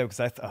that clip because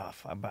I thought,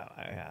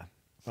 yeah.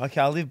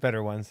 Okay, I'll leave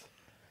better ones.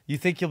 You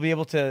think you'll be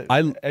able to?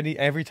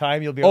 Every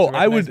time you'll be able to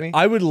recognize me?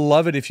 I would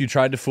love it if you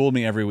tried to fool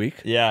me every week.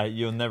 Yeah,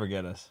 you'll never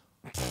get us.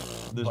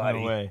 There's Buddy.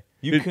 no way.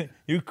 Dude.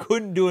 You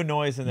couldn't do a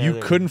noise in there. You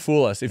that- couldn't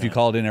fool us if you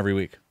called in every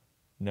week.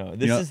 No,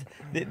 this You know- is.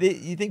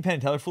 You think Penn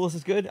and Teller fool us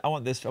is good? I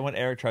want this. I want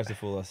Eric tries to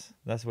fool us.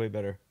 That's way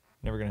better.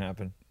 Never gonna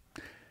happen.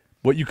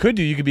 What you could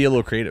do, you could be a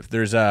little creative.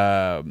 There's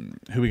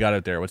who we got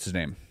out there. What's his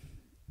name?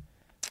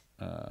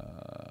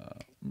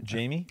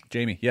 Jamie.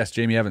 Jamie. Yes,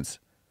 Jamie Evans.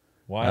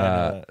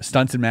 Why?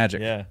 Stunts and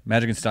magic. Yeah.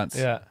 Magic and stunts.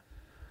 yeah.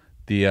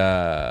 The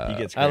he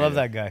gets. I love creative.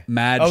 that guy.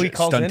 Mad Oh, he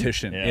calls in?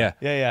 stuntician. Yeah.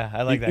 Yeah. Yeah.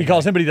 I like that. He guy.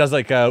 calls him, but he does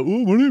like,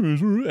 "Ooh, my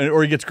name is,"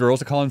 or he gets girls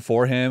to call in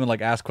for him and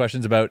like ask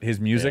questions about his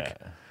music.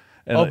 Yeah.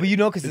 And, Oh, like, but you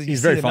know, 'cause you he's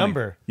see very the funny.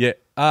 number. Yeah.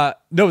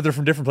 No, they're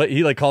from different places.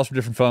 He like calls from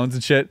different phones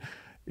and shit.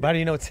 How do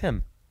you know it's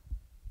him?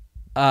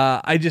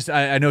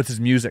 I know it's his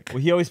music.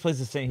 Well, he always plays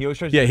the same. He always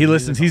tries. Yeah, to he play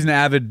listens. music He's an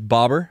avid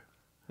bobber.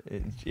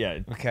 Yeah.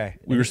 Okay.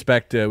 We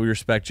respect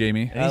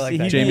Jamie. And like he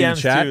that. Jamie in DMs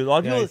chat. too. A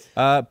lot of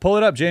people. Pull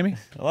it up, Jamie.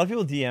 A lot of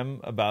people DM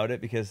about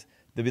it because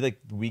they'll be like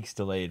weeks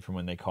delayed from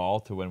when they call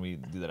to when we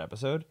do that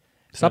episode.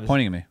 Stop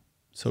pointing at me.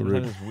 So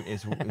rude.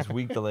 Sometimes it's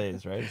week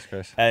delays, right?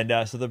 Christ. And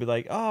so they'll be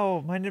like,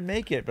 "Oh, mine didn't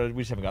make it," but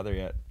we just haven't got there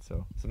yet.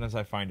 So sometimes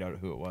I find out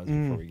who it was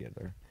before we get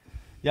there.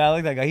 Yeah, I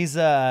like that guy. He's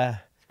It's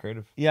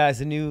creative. yeah, he's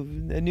a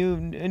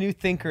new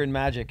thinker in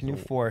Magic, new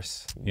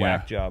force.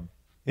 Whack job.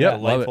 Yeah, love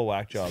Delightful it.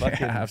 whack job.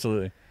 Yeah,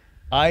 absolutely.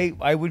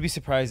 I would be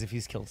surprised if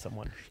he's killed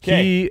someone.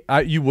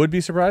 You would be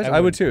surprised?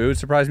 I would too. It would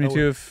surprise me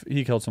too if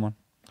he killed someone.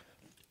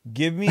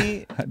 Give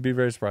me. I'd be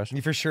very surprised.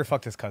 He for sure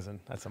fucked his cousin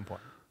at some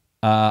point.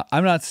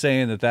 I'm not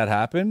saying that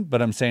happened,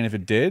 but I'm saying if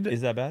it did,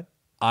 Is that bad?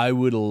 I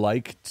would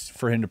like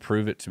for him to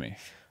prove it to me.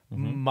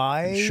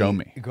 My Show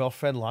me.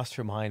 girlfriend lost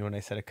her mind when I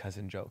said a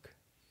cousin joke.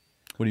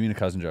 What do you mean a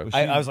cousin joke?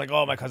 I was like,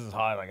 oh, my cousin's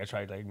hot. Like I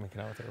tried like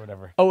making out with her or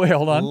whatever. Oh, wait,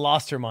 hold on.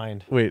 Lost her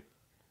mind. Wait.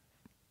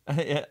 Was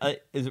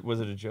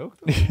it a joke?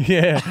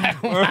 Yeah.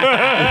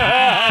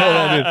 Hold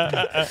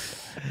on,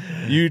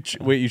 dude.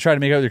 You tried to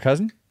make out with your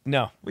cousin?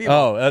 No.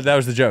 That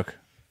was the joke.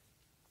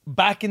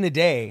 Back in the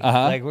day,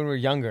 like when we were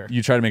younger,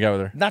 You tried to make out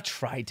with her. not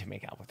tried to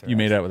make out with her. You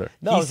made out with her.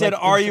 No, He it was said,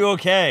 like- "Are you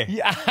okay?"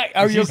 Yeah,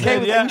 are you She okay said,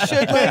 with yeah. that? You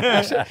should,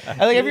 like,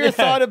 like, have you ever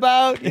thought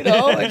about,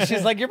 and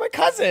she's like, you're my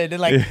cousin. And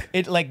like,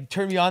 it like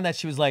turned me on that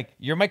she was like,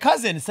 you're my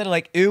cousin. Instead of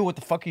like, ew, what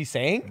the fuck are you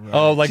saying?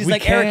 Oh, like she's we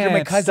like, Eric, you're my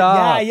can't cousin.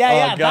 stop.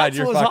 Yeah. Oh, God, That's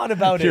you're what was fucked. on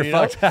about You're it. You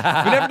know? fucked.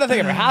 Nothing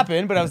ever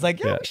happened, but I was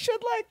like, Yeah. we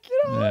should like,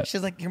 Yeah.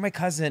 She's like, you're my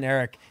cousin,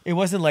 Eric. It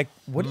wasn't like,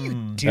 what are you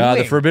doing?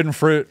 The forbidden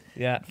fruit.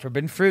 Yeah,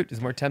 forbidden fruit is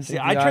more tempting. See,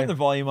 to I the turn eye. the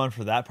volume on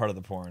for that part of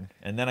the porn,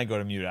 and then I go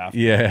to mute after.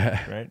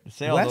 Yeah. Right.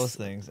 Say all Wes those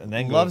things, and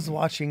then loves go.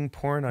 watching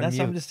porn on That's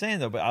what I'm mute. just saying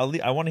though. But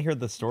I want to hear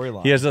the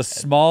storyline. He has a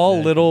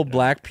small little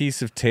black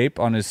piece of tape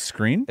on his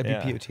screen A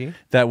Yeah. BPOT.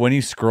 that when he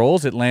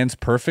scrolls, it lands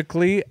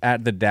perfectly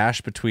at the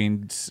dash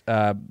between,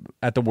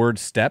 at the word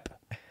step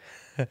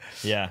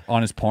Yeah.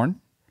 on his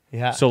porn.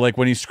 Yeah. So like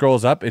when he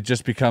scrolls up, it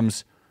just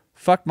becomes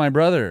fuck my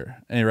brother,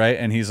 right?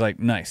 And he's like,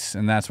 nice.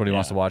 And that's what he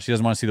wants to watch. He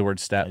doesn't want to see the word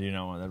step. I do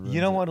not want that. You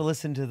don't want to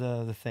listen to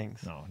the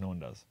things. No, no one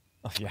does.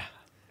 Oh, yeah,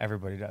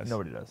 everybody does.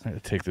 Nobody does. I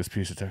gotta take this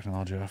piece of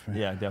technology off me.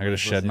 Yeah, I definitely gotta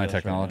shed my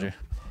listening to us right technology.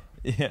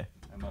 Yeah.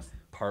 I must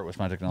part with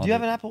my technology. Do you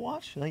have an Apple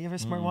Watch? Like you have a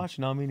smart watch?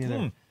 No, me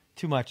neither.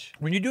 Too much.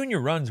 When you're doing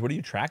your runs, what are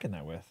you tracking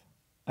that with?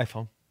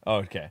 iPhone. Oh,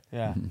 okay.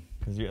 Yeah.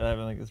 Because you're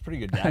having like it's pretty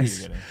good data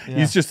you're getting.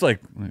 He's just like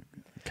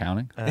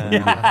counting.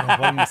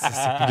 One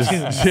Mississippi,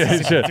 two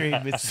Mississippi, 3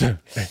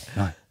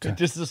 Mississippi.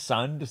 Just the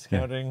sun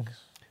discounting.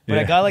 But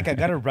I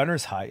got a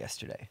runner's high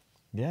yesterday.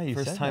 Yeah, you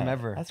First said time that.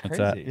 ever. That's What's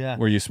crazy. that? Yeah.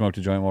 Where you smoked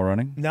a joint while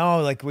running? No,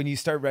 like when you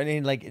start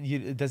running, like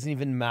it doesn't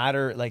even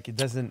matter. Like it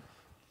doesn't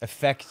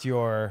affect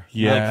your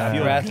Yeah.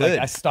 like, breath. Good.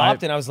 Like I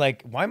stopped and I was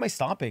like, why am I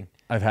stopping?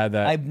 I've had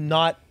that. I'm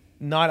not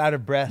out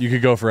of breath. You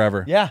could go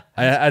forever. Yeah.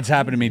 It's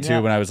happened to me too Yeah.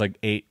 when I was like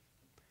 8.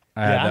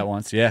 I had Yeah? that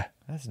once. Yeah.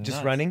 That's just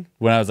nuts. running.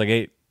 When I was like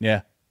 8.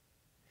 Yeah.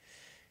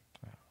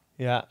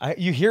 Yeah,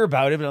 you hear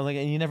about it, but I'm like,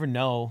 and you never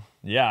know.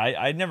 Yeah,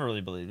 I never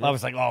really believed it. I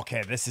was like, oh,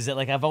 okay, this is it.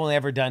 Like I've only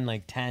ever done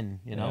like 10.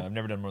 You know. Yeah, I've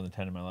never done more than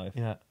 10 in my life.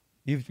 Yeah.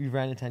 You've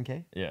ran a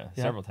 10K? Yeah,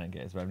 Yeah. several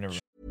 10Ks, but I've never.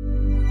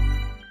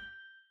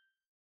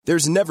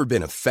 There's never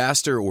been a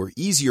faster or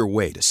easier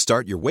way to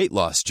start your weight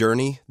loss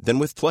journey than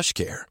with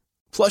PlushCare.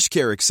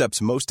 PlushCare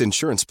accepts most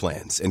insurance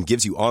plans and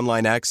gives you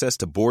online access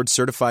to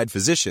board-certified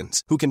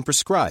physicians who can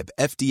prescribe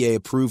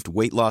FDA-approved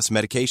weight loss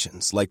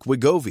medications like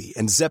Wegovy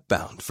and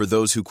Zepbound for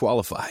those who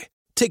qualify.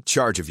 Take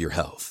charge of your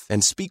health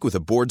and speak with a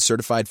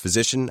board-certified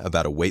physician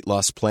about a weight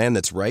loss plan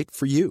that's right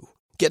for you.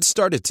 Get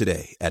started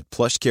today at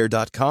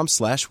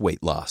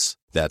plushcare.com/weight loss.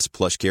 That's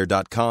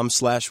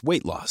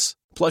plushcare.com/weight loss.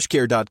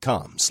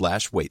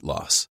 plushcare.com/weight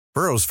loss.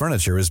 Burrow's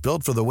furniture is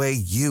built for the way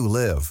you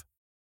live.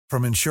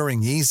 From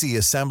ensuring easy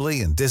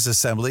assembly and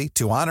disassembly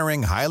to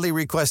honoring highly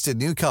requested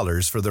new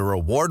colors for their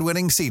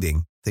award-winning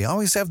seating, they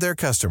always have their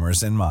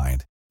customers in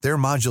mind. Their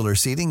modular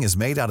seating is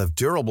made out of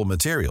durable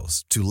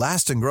materials to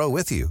last and grow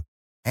with you.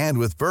 And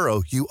with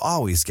Burrow, you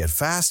always get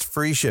fast,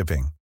 free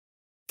shipping.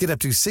 Get up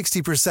to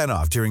 60%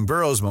 off during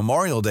Burrow's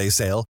Memorial Day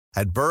sale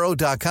at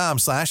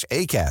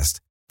burrow.com/ACAST.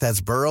 That's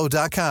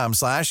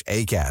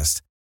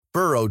burrow.com/ACAST.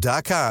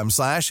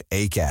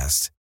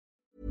 burrow.com/ACAST.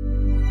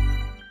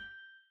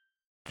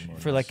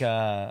 For like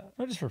No,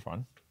 just for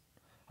fun.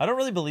 I don't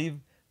really believe.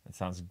 It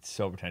sounds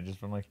so pretentious,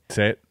 but I'm like,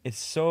 Say it. it's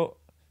so.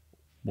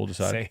 We'll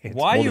decide. Say it.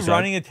 Why We'll are you decide.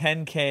 running a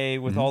 10K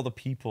with all the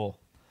people?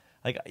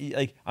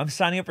 Like I'm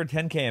signing up for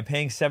 10K. I'm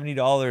paying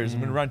 $70. I'm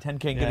gonna run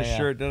 10K and get a Yeah.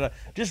 shirt. Da, da.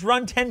 Just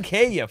run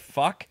 10K, you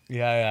fuck.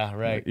 yeah,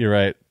 right. You're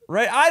right.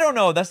 Right? I don't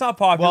know. That's not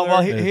popular.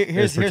 Well, It's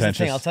here's the pretentious.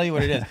 thing. I'll tell you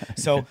what it is.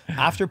 So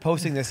after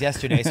posting this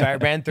yesterday, so I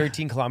ran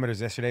 13 kilometers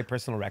yesterday,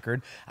 personal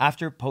record.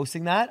 After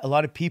posting that, a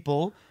lot of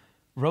people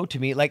wrote to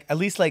me, like at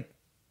least like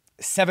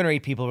 7 or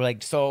 8 people were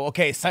like, so,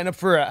 okay, sign up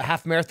for a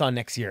half marathon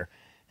next year.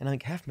 And I'm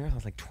like, half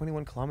marathon's like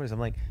 21 kilometers. I'm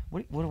like,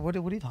 what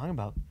are you talking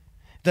about?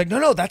 They're like,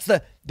 no, that's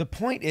the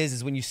point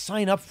is when you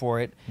sign up for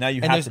it, Now you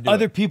and have there's to do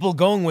other it. people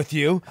going with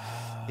you.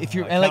 If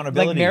you're and like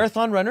accountability.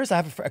 marathon runners, I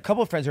have a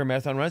couple of friends who are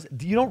marathon runners.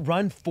 You don't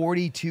run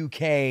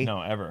 42K.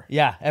 No, ever.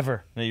 Yeah,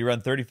 ever. No, you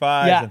run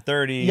 35s and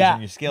 30s,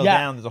 and you scale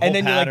down. There's a whole and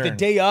then pattern. you're like the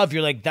day of,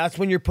 you're like, that's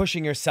when you're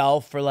pushing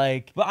yourself for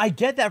like. But I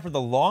get that for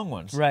the long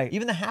ones, Right.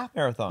 Even the half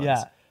marathons.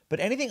 Yeah. But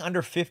anything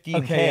under 15K,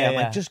 Okay, I'm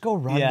like, just go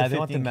run the 15K. they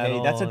want the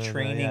medal That's a and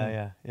training.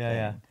 Yeah.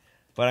 thing.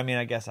 But I mean,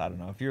 I guess I don't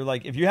know.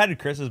 If you had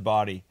Chris's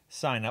body,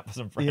 sign up with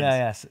some friends.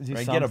 Do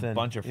right? something. Get a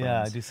bunch of friends.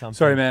 Yeah, do something.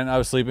 Sorry, man. I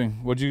was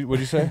sleeping. What'd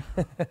you say?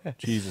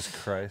 Jesus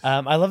Christ.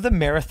 I love the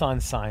marathon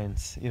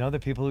signs. You know, the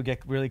people who get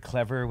really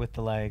clever with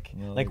the like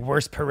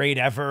worst parade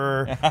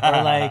ever, or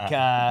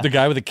like the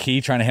guy with the key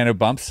trying to hand out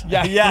bumps.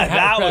 Yeah,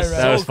 that was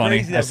That so was funny.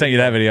 crazy. I sent you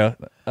that video.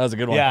 That was a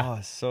good one. Yeah. Oh,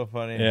 it's so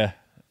funny. Yeah.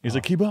 He's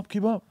like, keep up.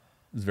 It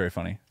was very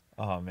funny.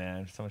 Oh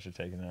man, so much for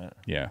taking that.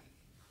 Yeah.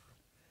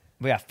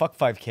 But yeah, fuck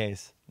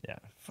 5Ks. Yeah,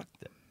 fuck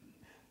that.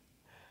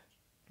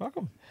 Fuck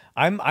 'em.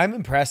 I'm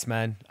impressed,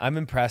 man. I'm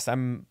impressed. I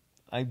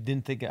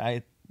didn't think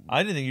I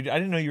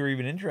didn't know you were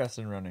even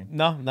interested in running.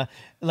 No.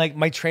 Like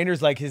my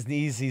trainer's like his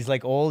knees. He's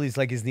like old. He's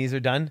like his knees are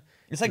done.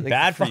 It's like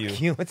bad for Fuck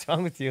you. What's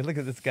wrong with you? Look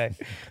at this guy.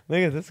 Look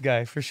at this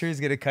guy. For sure, he's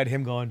gonna cut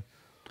him going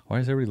Why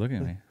is everybody looking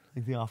at me?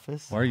 like The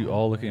Office. Why are you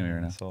all looking at me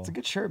right now? Asshole. It's a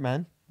good shirt,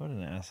 man. What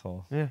an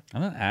asshole. Yeah.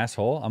 I'm not an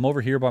asshole. I'm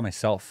over here by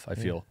myself, I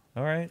feel.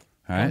 All right.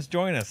 All right. Just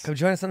join us. Come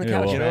join us on the Yeah,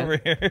 couch, well, Get man. over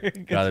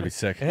here. Rather be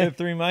sick. We have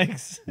 3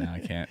 mics. No, I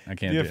can't. I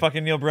can't Do do a it.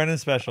 fucking Neil Brennan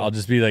special. I'll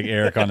just be like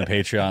Eric on the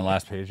Patreon,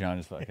 last Patreon,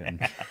 just fucking.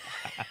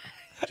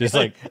 Just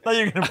like, I thought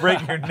you were gonna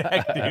break your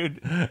neck,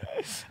 dude.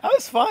 I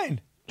was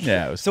fine.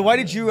 yeah. It was So why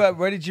did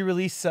you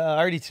release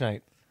Artie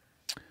tonight?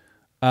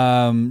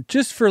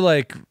 just for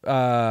like,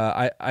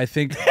 I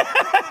think,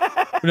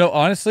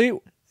 honestly,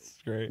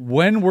 Great.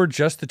 when we're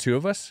just the two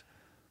of us,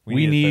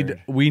 we need a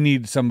third.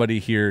 need somebody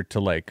here to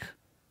like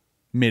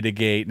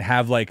mitigate and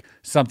have like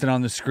something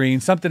on the screen,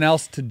 something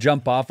else to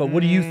jump off of.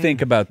 What do you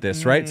think about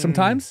this, right?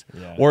 Sometimes,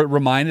 or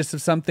remind us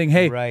of something.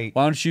 Hey, Right.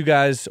 why don't you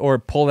guys, or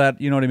pull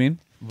that, you know what I mean?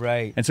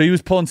 Right. And so he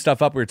was pulling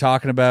stuff up we were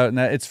talking about, and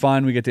that it's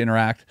fun. We get to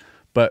interact.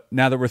 But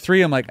now that we're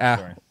 3, I'm like,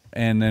 Sorry.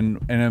 and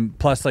then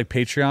plus like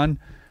Patreon.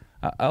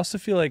 I also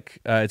feel like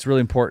it's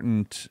really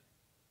important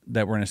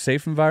that we're in a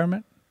safe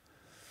environment,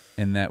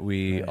 and that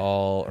we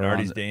all And are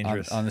Artie's on,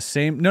 dangerous. on the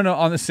same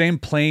on the same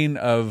plane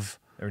of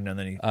Every now and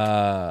then he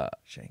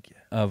shank you.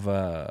 of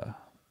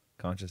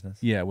Consciousness.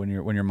 yeah, when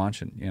you're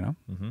munching,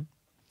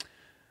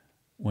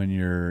 when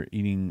you're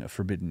eating a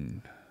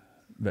forbidden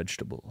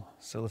vegetable.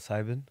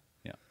 Psilocybin.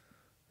 Yeah.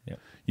 Yep.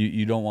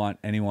 You don't want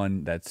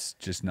anyone that's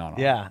just not on.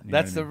 Yeah, it, you know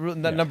that's what the I mean? rule,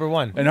 Yeah. number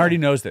one. And Artie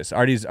knows this.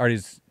 Artie's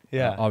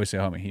Yeah. obviously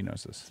a homie. He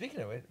knows this. Speaking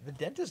of it, the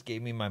dentist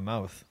gave me my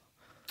mouth.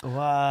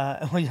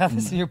 Well, you have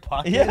this in your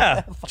pocket.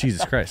 Yeah.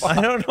 Jesus Christ.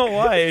 I don't know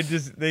why. It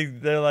just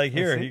they're like,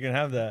 here, you can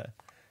have that.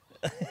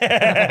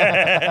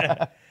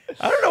 I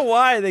don't know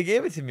why they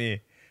gave it to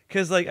me.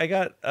 Cause like I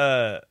got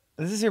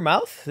This is your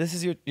mouth. This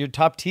is your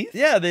top teeth.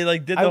 yeah, they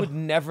like did I the would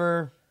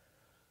never.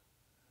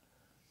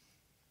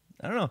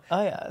 I don't know.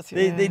 Oh yeah.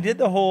 They did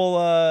the whole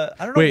I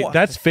don't know Wait, why.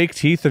 that's fake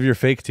teeth of your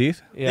fake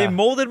teeth? Yeah. They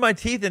molded my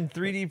teeth and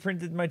 3D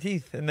printed my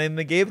teeth, and then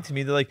they gave it to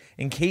me. They're like,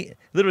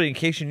 literally, in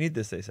case you need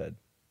this, they said.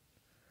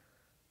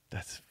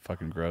 That's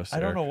fucking gross. I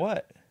don't Eric. know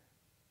what.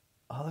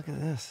 Oh, look at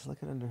this. Look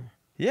at under.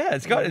 Yeah,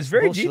 it's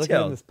very Bullshit. Look at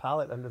detailed. this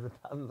palette under the.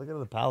 Look at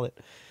the palette.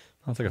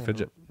 That's like a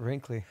fidget.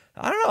 Wrinkly.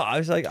 I don't know. I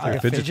was like, like a I-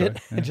 fidget Fidget.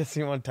 toy, yeah. Just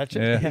you want to touch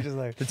it. Yeah. You're just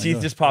like the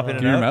teeth just pop in Give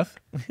and me your out.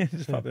 mouth.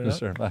 Just pop in and Just out.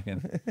 sort of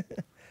fucking.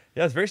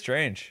 Yeah, it's very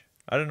strange.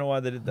 I don't know why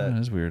they did that.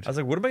 That's weird. I was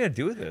like, what am I gonna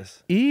do with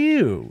this?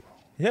 Ew.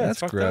 Yeah, it's That's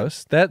fucked up.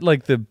 gross. That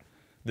like the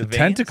veins?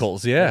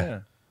 tentacles. Yeah. Yeah.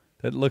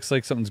 That looks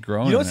like something's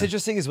growing. You know in what's there.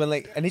 interesting is when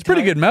like anytime. It's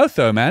pretty good mouth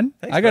though, man.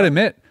 Thanks, I gotta bro.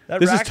 admit, That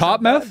this is rack's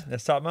top not bad. mouth.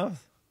 That's top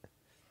mouth.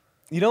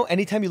 You know,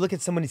 anytime you look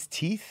at someone's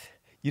teeth,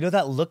 you know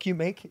that look you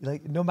make.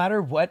 Like no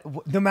matter what,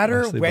 no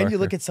matter Leslie when Barker. you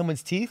look at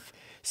someone's teeth,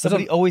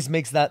 somebody always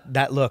makes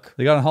that look.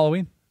 They got on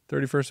Halloween,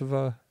 31st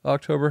of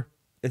October.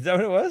 Is that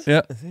what it was?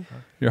 Yeah,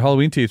 your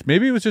Halloween teeth.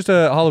 Maybe it was just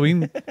a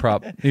Halloween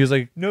prop. He was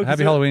like, 'cause "Happy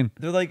they're- Halloween."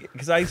 They're like,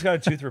 because I just got a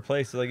tooth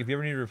replaced. So like, if you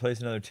ever need to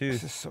replace another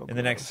tooth so in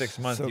the next gross. 6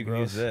 months, So you can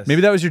gross. use this.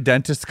 Maybe that was your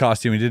dentist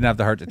costume. He didn't have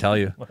the heart to tell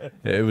you.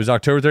 It was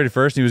October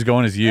 31st, and he was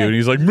going as you, and he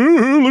was like,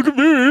 "Look at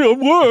me, I'm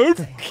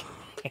live."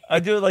 I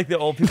do it like the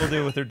old people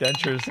do with their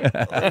dentures.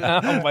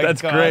 Oh my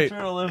That's god! great.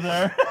 Trying to live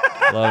there.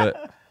 Love it.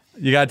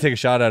 You gotta take a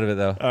shot out of it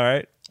though. All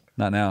right.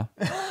 Not now.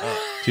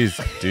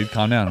 Jeez, dude,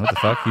 calm down. What the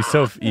fuck? He's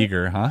so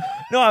eager, huh?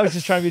 No, I was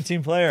just trying to be a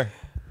team player.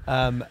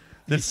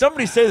 Did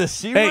somebody say the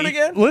C word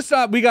again? let's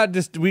not. We got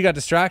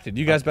distracted.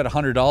 You guys bet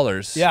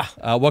 $100.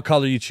 Yeah. What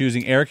color are you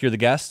choosing, Eric? You're the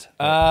guest.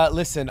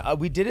 Listen,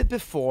 we did it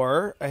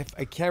before.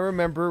 I can't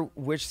remember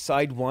which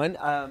side won.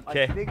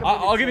 Okay.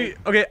 I'll give you.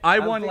 Okay, I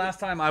won thinking- last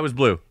time. I was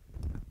blue.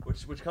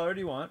 Which color do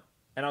you want?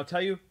 And I'll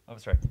tell you. Oh,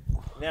 sorry.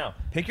 Now,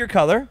 pick your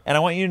color, and I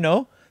want you to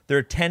know there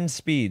are 10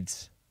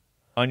 speeds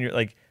on your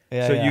like.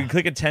 Yeah, so yeah. you can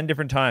click it 10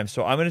 different times.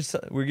 So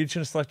we're just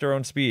gonna select our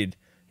own speed.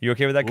 You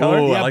okay with that color?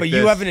 Ooh, I Yeah, like but this.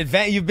 you have an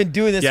advantage. You've been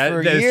doing this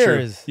for that is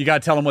years. true. You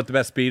got to tell them what the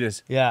best speed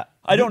is. Yeah.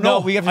 I don't know.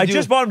 We have to I do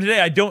just bought them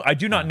today. I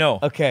do not know.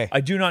 Okay. I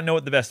do not know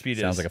what the best speed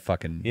Sounds is. like a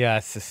fucking. Yeah,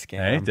 it's a scam.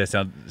 Hey, that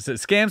sounds.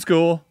 Scam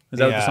School. Is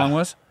that what the Yeah. song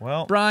was?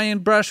 Well- Brian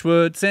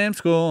Brushwood, Sam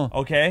School.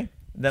 Okay.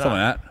 Then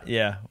Something like that.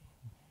 Yeah.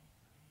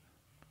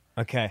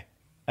 Okay.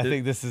 I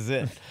think this is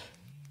it.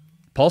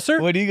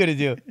 Pulsar? What are you gonna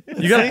do?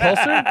 You got a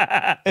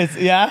pulsar? It's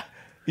yeah.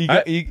 You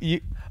got you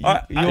you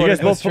want guys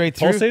to go both straight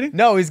through? pulsating?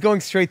 No, he's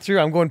going straight through.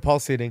 I'm going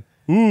pulsating.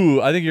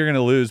 Ooh, I think you're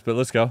gonna lose, but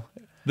let's go.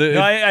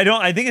 No, I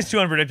don't. I think it's too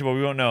unpredictable.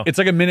 We won't know. It's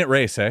like a minute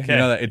race, eh? Okay. You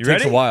know that it You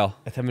takes ready? a while.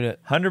 A 10-minute.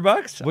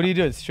 $100. What are you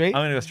doing? Straight?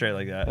 I'm gonna go straight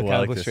like that. Okay, I I'll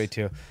like go this. straight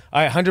too.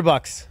 All right, $100.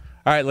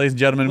 All right, ladies and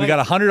gentlemen, we Wait.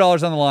 got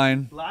 $100 on the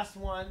line. Last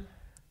one.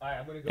 All right,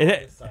 I'm gonna go It on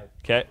hit. this side.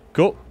 Okay.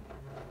 Cool.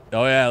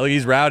 Oh yeah, look,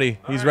 he's rowdy.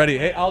 He's ready.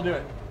 Hey, I'll do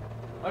it.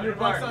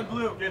 $100 on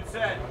blue. Get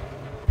set.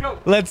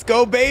 Let's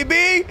go,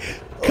 baby.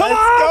 Come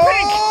Let's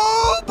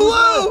on, go,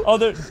 blue. Oh,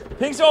 the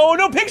Pink's. Oh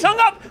no, Pink's hung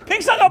up.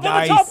 Pink's hung up on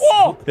Nice. the top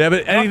wall. Yeah,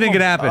 but anything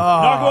can happen.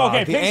 Knock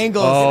okay. The Pink's,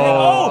 angles.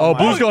 Oh, my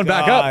blue's going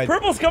back God. up.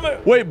 Purple's coming.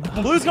 Wait,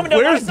 Blue's coming down.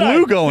 where's my side.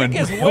 blue going?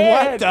 Pink is way What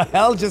ahead. the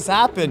hell just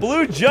happened?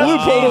 Blue just Blue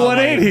pulled a changed.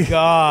 180.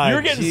 God,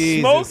 You're getting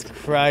Jesus smoked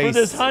Christ. for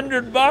this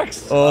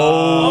 $100.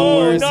 Oh,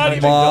 where's not my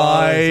even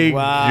my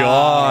Wow.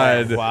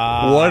 God.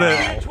 Wow. What Can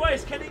he a. go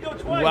twice? Can he go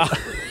twice? Wow.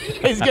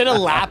 He's gonna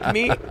lap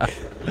me.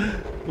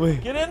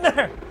 Get in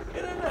there.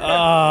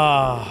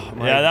 Oh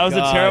my Yeah, that was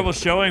God. a terrible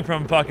showing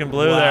from fucking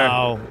blue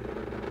Wow.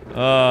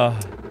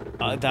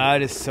 there.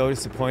 That is so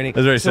disappointing.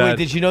 That's very so sad. wait,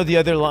 did you know the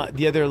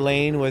other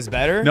lane was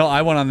better? No,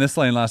 I won on this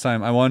lane last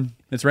time. I won.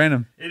 It's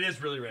random. It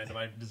is really random.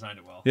 I designed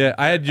it well. Yeah,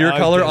 I had your I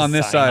color on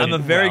this designed side. I'm a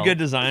very Wow. good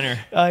designer.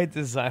 I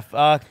design.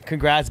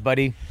 Congrats,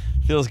 buddy.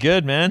 Feels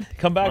good, man.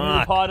 Come back to the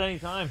Fuck. pod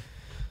anytime.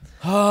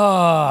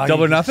 Oh,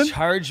 Double or you nothing?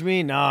 Charge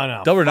me?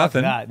 No. Double or Fuck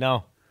nothing? That.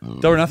 No.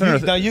 Double or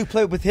nothing? No, you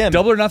play with him.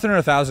 Double or nothing or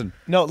 1,000?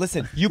 No,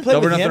 listen. You play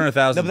Double or with nothing him. or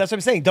 1,000? No, but that's what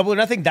I'm saying. Double or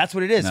nothing. That's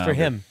what it is No, for I'm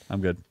good. him.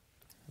 I'm good.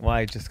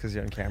 Why? Just because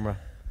you're on camera.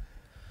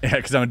 Yeah,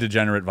 because I'm a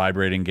degenerate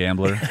vibrating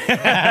gambler.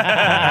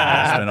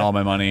 I spend all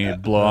my money,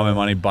 blow all my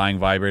money buying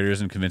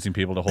vibrators and convincing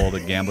people to hold a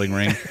gambling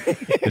ring.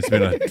 It's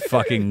been a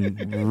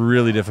fucking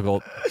really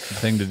difficult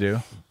thing to do.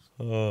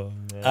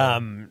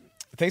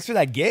 Thanks for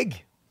that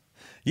gig.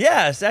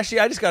 Yes, actually,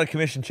 I just got a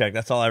commission check.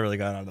 That's all I really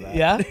got out of that.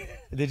 Yeah.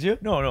 Did you?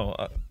 No.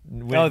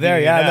 Oh, there.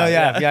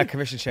 Yeah.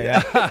 Commission check.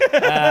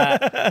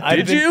 Yeah.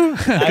 Did you?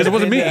 Because it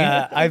wasn't me.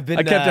 I've been.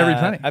 I kept every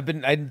penny.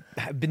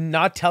 I've been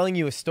not telling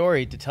you a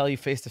story to tell you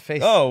face to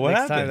face. Oh, what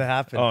next happened? time that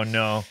happened. Oh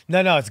no.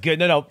 No, it's good.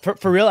 No.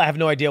 For real, I have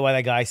no idea why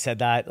that guy said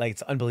that. Like,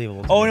 it's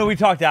unbelievable. to Oh me. no, we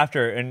talked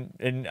after, and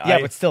Yeah,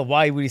 but still,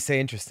 why would he say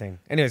interesting?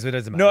 Anyways, it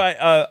doesn't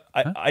matter.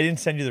 no, I didn't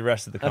send you the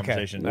rest of the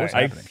conversation. What's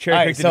I happening?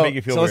 cherry picked it to make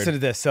you feel so weird. listen to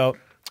this. So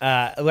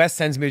Wes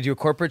sends me to do a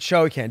corporate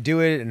show. He can't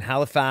do it in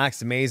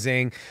Halifax.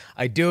 Amazing.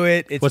 I do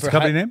it. It's What's for the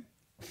company name?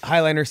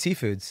 Highliner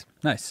Seafoods.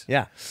 Nice.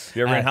 Yeah.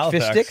 You ever in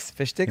Halifax?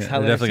 Fish sticks. Yeah,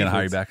 Highliner we're definitely going to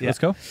hire you Seafoods. back. Yeah. Let's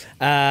go.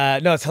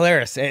 No, it's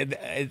hilarious.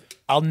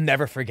 I'll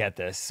never forget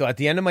this. So at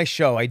the end of my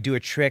show, I do a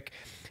trick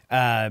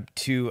I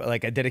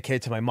dedicate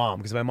it to my mom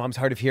because my mom's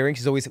hard of hearing.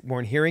 She's always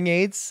worn hearing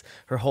aids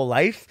her whole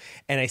life.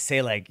 And I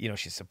say, like,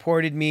 she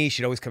supported me.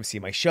 She'd always come see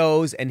my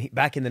shows. And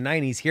back in the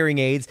 90s, hearing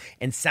aids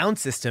and sound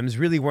systems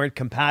really weren't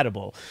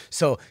compatible.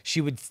 So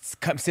she would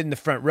come sit in the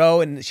front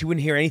row and she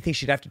wouldn't hear anything.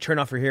 She'd have to turn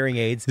off her hearing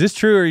aids. Is this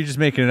true or are you just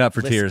making it up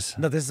for tears?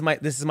 No, this is my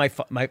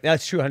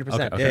that's true,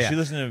 100%. Okay. Yeah. She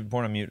listened to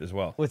Born on Mute as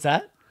well. What's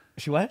that?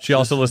 She what? She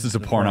also listens to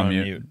porn on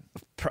mute.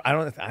 I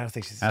don't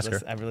think she's Ask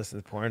her. ever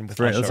listened to porn. With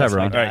Right, my let's shows have her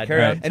like on. that. All right,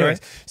 carry on. Anyways,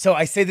 Sorry. so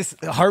I say this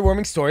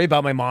heartwarming story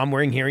about my mom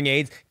wearing hearing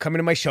aids, coming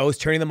to my shows,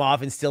 turning them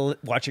off, and still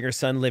watching her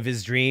son live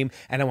his dream.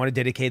 And I want to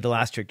dedicate the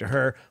last trick to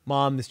her.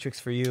 Mom, this trick's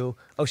for you.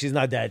 Oh, she's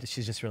not dead.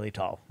 She's just really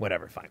tall.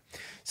 Whatever, fine.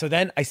 So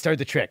then I start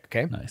the trick.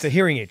 Okay, Nice. It's a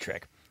hearing aid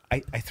trick.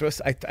 I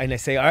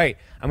say, all right,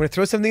 I'm going to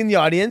throw something in the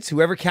audience.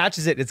 Whoever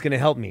catches it, it's going to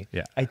help me.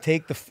 Yeah.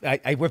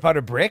 I whip out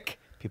a brick.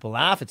 People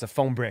laugh. It's a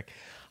foam brick.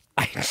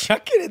 I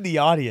chuck it in the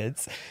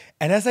audience.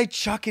 And as I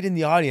chuck it in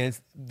the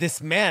audience,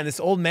 this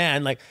old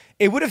man, like,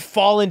 it would have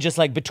fallen just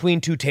like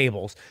between two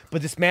tables.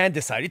 But this man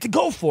decided to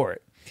go for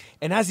it.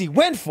 And as he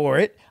went for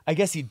it, I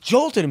guess he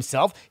jolted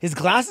himself. His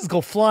glasses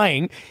go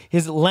flying.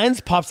 His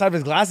lens pops out of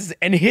his glasses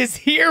and his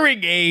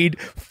hearing aid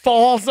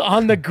falls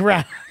on the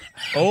ground.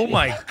 Oh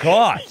my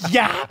god!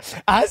 Yeah.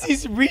 As I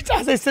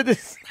said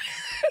this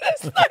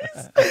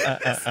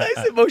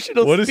nice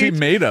emotional What is he speech.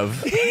 made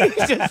of? he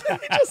just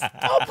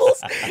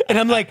stumbles. And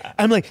I'm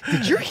like,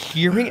 did your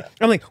hearing?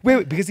 I'm like,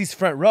 wait, because he's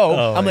front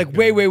row. I'm like,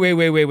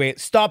 wait.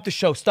 Stop the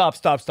show. Stop.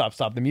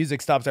 The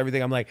music stops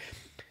everything. I'm like,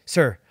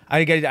 sir,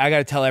 I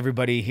gotta tell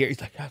everybody here.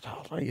 He's like,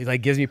 he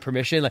like gives me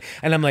permission. Like,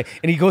 and I'm like,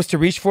 and he goes to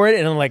reach for it,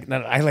 and I'm like,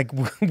 I like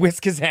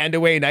whisk his hand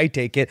away, and I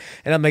take it,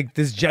 and I'm like,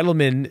 this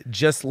gentleman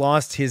just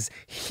lost his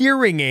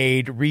hearing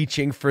aid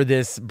reaching for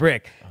this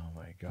brick.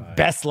 God.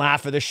 Best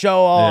laugh of the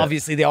show.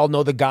 Obviously, they all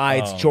know the guy.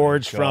 It's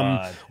George from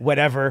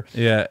whatever.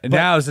 Yeah.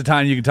 Now is the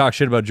time you can talk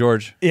shit about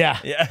George. Yeah.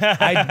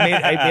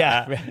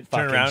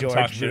 Turn around, George.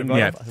 talk shit about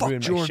Yeah. him. Fuck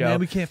George, man.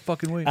 We can't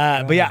fucking wait.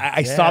 But yeah,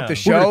 I stopped the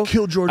show. We're gonna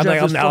kill George I'm like,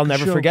 after this I'll fucking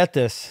never show. forget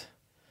this.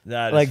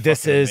 That Like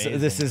is this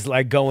fucking is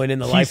like going in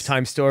the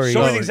lifetime story.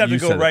 So many things have to you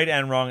go said it. right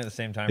and wrong at the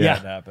same time for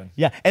that to happen.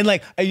 Yeah, and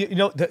like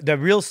the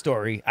real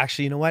story.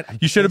 Actually, you know what?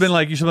 You should have been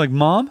like,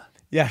 Mom?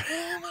 Yeah.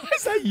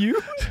 Is that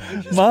you?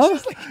 Mom?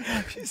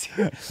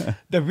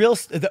 The real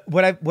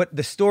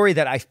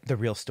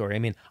story. I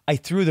mean, I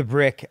threw the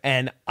brick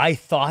and I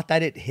thought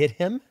that it hit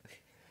him,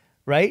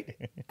 right?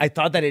 I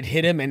thought that it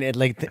hit him and it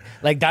like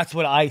that's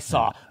what I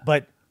saw.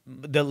 But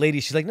the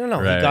lady, she's like, no,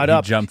 Right, he got he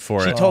up. jumped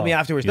for She it. told me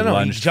afterwards. He No, he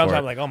lunged jumped. for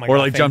I'm it. like, oh my Or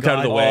god. like thank jumped out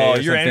of God. the way. Oh, or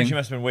your something. energy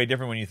must have been way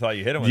different when you thought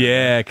you hit him with it.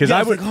 Yeah, because Yeah, I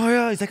I was would like, oh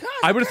yeah. He's like,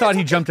 I would have thought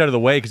he jumped out of the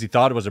way because he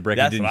thought it was a brick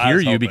That's and what didn't I hear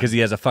was you hoping. because he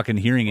has a fucking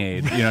hearing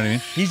aid. You know what I mean?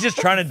 He's just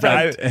trying to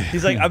die.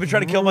 He's like, I've been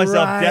trying to kill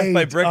myself. Death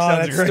by brick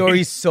sounds that great.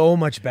 story's so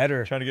much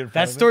better. Trying to get in front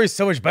that of it. story's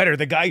so much better.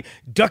 The guy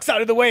ducks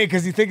out of the way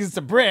because he thinks it's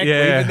a brick,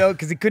 even though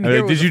because he couldn't hear.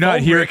 It was Did you a not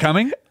foam hear brick. it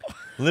coming?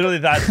 Literally,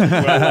 that's what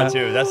I thought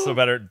too. That's so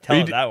better. Tell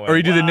it that way. Or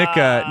you do the Nick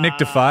DeFat.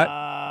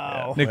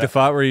 Nick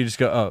DeFat where you just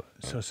go, oh,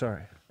 so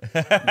sorry.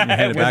 And you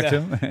hand it back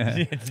to him.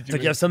 It's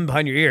like you have something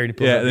behind your ear. And he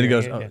pulls Yeah, up then he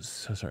your goes, ear. oh,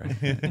 so sorry.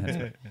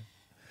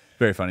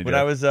 Very funny. When joke.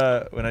 I was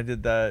when I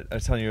did that, I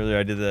was telling you earlier,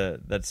 I did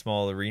that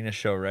small arena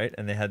show, right?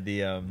 And they had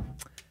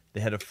they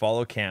had a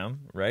follow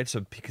cam, right?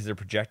 So because they're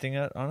projecting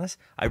it on us,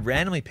 I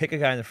randomly pick a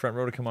guy in the front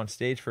row to come on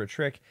stage for a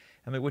trick.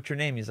 I'm like, what's your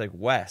name? He's like,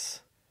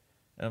 Wes.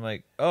 And I'm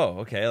like, oh,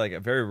 okay. Like,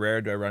 very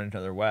rare do I run into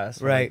another Wes.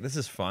 I'm Right. like, this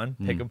is fun.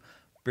 Pick him,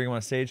 bring him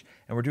on stage,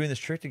 and we're doing this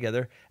trick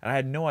together. And I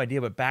had no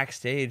idea, but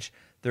backstage,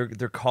 they're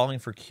calling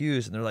for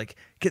cues, and they're like,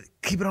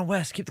 keep it on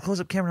Wes, keep the close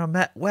up camera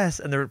on Wes,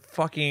 and they're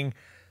fucking.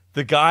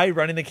 The guy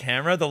running the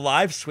camera, the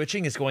live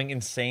switching is going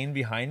insane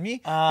behind me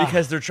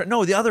because they're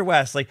no, the other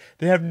West, like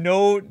they have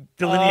no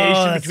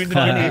delineation between the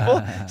two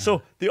people.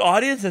 So the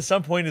audience at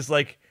some point is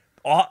like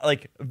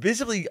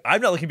visibly, I'm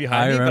not looking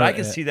behind me, but I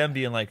can see them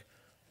being like,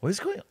 "What is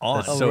going on?"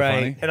 That's so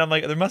funny. And I'm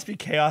like, there must be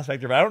chaos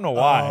back there, but I don't know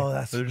why. Oh,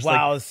 that's They're just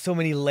wow! like- so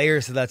many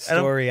layers to that and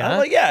story. I'm huh?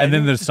 like, yeah, and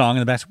then the song in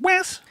the back,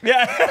 Wes.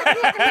 yeah.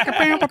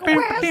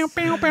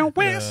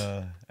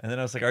 And then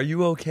I was like, "Are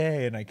you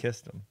okay?" And I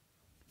kissed him.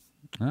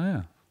 Oh,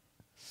 yeah.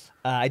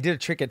 I did a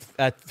trick at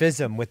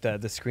FISM with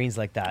the screens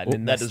like that. and That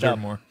messed deserved up.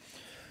 more.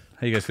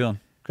 How you guys feeling?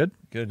 Good?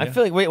 Good. I Yeah.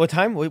 feel like what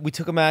time? We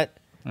took them at.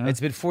 It's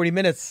been 40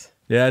 minutes.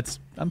 Yeah,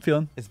 I'm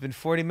feeling. It's been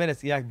 40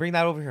 minutes. Yeah, bring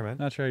that over here, man.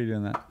 Not sure how you're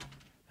doing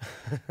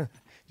that.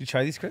 You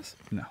try these, Chris?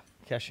 No.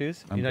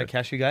 Cashews? I'm You're not a good.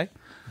 cashew guy?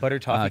 Butter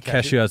toffee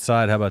Cashew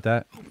outside. How about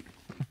that?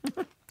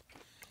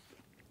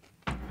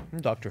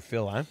 Dr.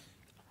 Phil, huh?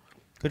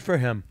 Good for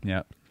him.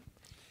 Yeah.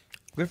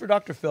 Good for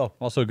Dr. Phil.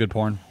 Also good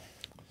porn.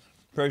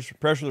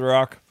 Pressure the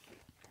rock.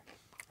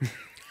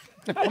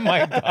 Oh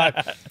my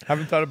God.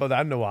 Haven't thought about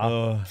that in a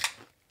while.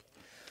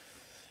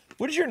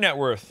 What is your net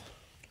worth?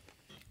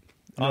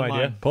 No Online.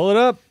 idea. Pull it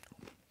up.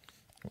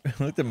 I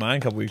looked at mine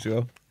a couple weeks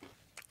ago.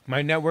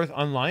 My net worth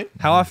online?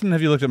 How often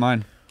have you looked at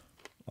mine?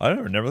 I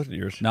never looked at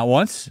yours. Not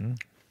once?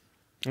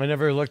 I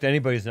never looked at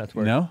anybody's net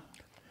worth. No?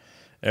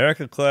 Eric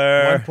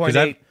Leclerc.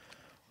 1.8.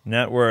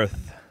 Net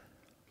worth.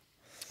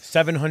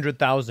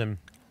 700,000.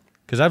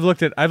 Because I've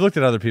looked at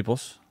other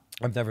people's.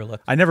 I've never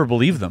looked. I never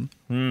believe them.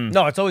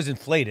 No, it's always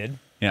inflated.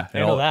 Yeah. I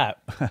know that.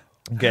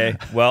 Okay.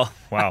 Well,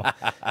 wow.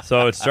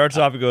 So it starts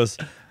off. It goes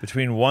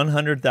between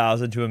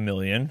 100,000 to $1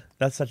 million.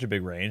 That's such a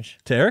big range.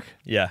 To Eric?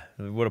 Yeah.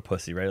 What a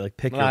pussy, right? Like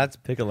pick a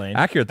lane.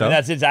 Accurate, though.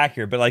 I mean, it's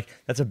accurate, but like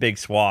that's a big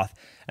swath.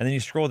 And then you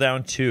scroll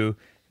down to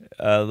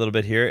a little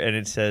bit here, and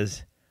it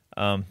says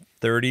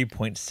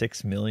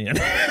 30.6 million.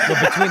 So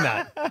between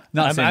that.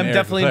 Not I'm saying Eric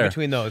definitely in Leclerc.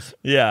 between those.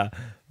 Yeah. But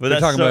We're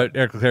that's talking so- about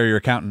Eric Leclerc, your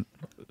accountant.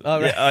 Oh,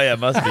 right. Yeah, oh yeah,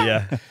 must be,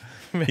 yeah.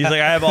 He's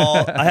like, I have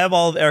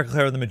all of Eric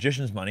Leclerc the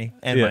magician's money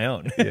and my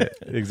own. Yeah,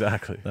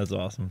 exactly. That's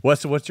awesome.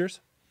 What's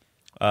yours?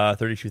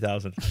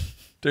 32,000.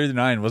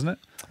 39, wasn't it?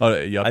 Oh,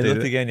 you updated I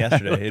looked it? again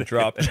yesterday. It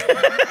dropped.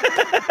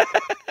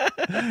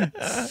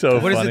 So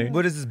What is funny. it?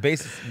 What is this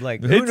basis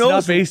like? It's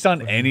not based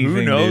on anything.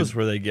 Who knows dude.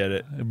 where they get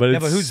it? But it's Yeah,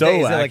 but who's so is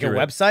it like a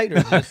accurate. website or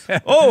is it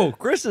just Oh,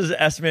 Chris's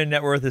estimated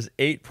net worth is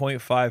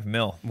 8.5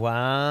 mil.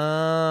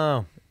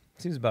 Wow.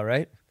 Seems about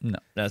right. No.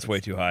 That's way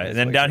too high. That's And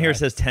then way down too here high. it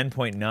says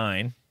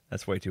 10.9.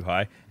 That's way too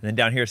high. And then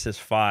down here it says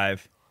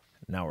 5.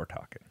 Now we're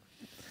talking.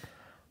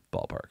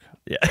 Ballpark.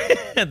 Yeah.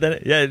 And then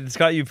it's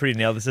got you pretty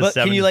nailed. This is But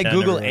 7 can you to like 10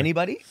 Google everywhere.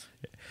 anybody?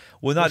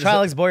 Well, not Try just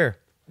Alex Boyer.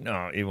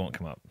 No, it won't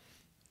come up.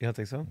 You don't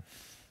think so?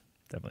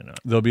 Definitely not.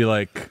 They'll be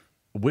like,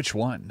 which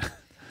one?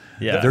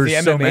 Yeah. There's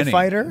The so MMA many.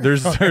 fighter?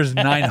 There's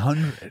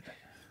 900.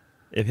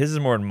 If his is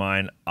more than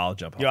mine, I'll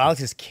jump Yo, off.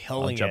 Alex is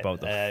killing jump it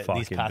out the these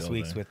fucking past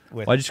building. weeks with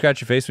Why'd you scratch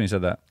your face when you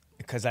said that?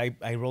 because I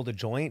rolled a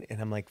joint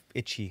and I'm like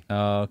itchy.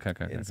 Oh, okay.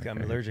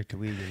 I'm allergic to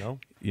weed, you know?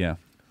 Yeah.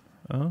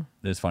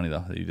 It's funny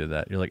though that you did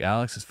that. You're like,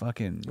 Alex is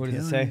fucking. What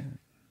does it killing say?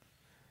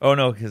 it. Oh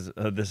no, because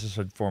this is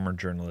a former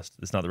journalist.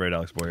 It's not the right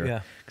Alex Boyer.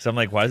 Yeah. Because I'm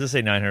like, why does it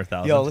say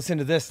 900,000? Yo, listen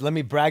to this. Let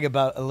me brag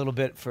about a little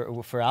bit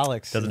for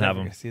Alex. Doesn't You're have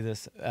never him. gonna see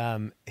this.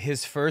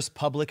 His first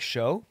public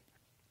show.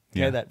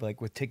 Yeah. That like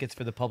with tickets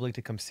for the public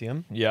to come see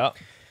him. Yeah.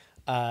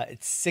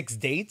 It's 6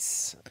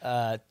 dates,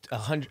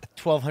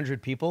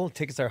 1,200 people.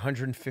 Tickets are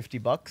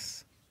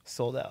 $150,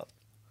 sold out.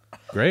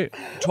 Great.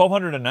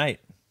 1,200 a night.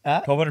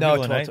 1,200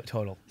 people a night?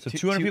 Total. So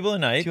 200 people a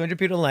night. 200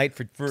 people a night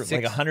for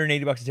Like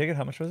 $180 a ticket.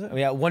 How much was it?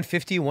 Yeah,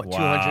 150,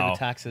 200 with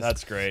taxes.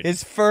 That's great.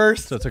 His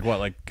first. So it's like what?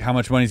 Like how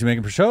much money is he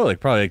making per show? Like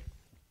probably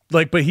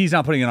but he's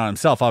not putting it on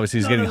himself. Obviously,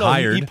 he's getting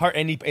hired.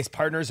 His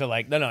partners are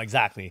like, no,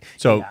 exactly.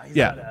 So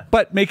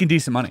but making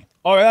decent money.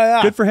 Oh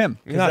yeah. Good for him.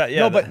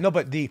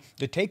 But the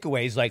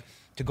takeaway is like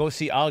to go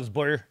see Alex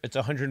Boyer, it's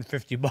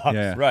 $150.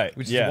 Yeah. Right.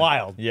 Which is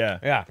wild. Yeah.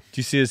 Yeah. Do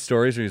you see his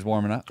stories where he's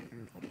warming up?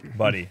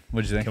 Buddy.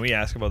 What'd you think? Can we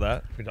ask about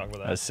that? Can we talk about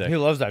that? That's sick. He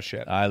loves that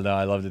shit. I know.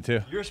 I loved it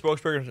too. You're a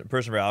spokesperson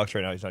for Alex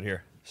right now. He's not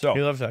here. So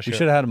He loves that We shit.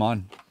 should have had him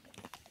on.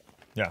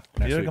 yeah, Next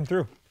he didn't week. come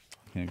through.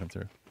 He didn't come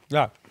through.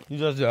 Yeah. He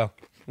does.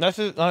 That's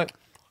his.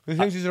 He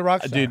thinks he's a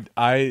rock star. Dude,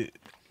 I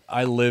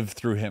live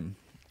through him.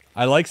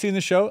 I like seeing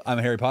the show. I'm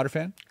a Harry Potter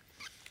fan.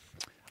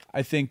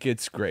 I think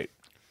it's great.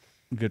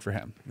 Good for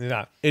him.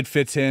 Yeah. It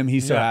fits him.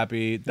 He's so Yeah.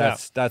 happy.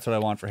 That's what I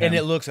want for him. And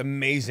it looks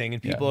amazing.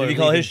 And people Did are. he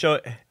call leaving- his show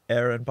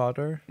Aaron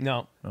Potter?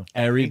 No.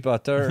 Harry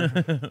Potter.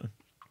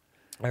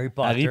 Harry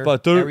Potter. Harry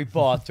Potter. Harry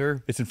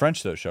Potter. It's in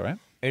French though, show, right?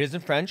 It is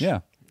in French.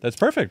 Yeah. That's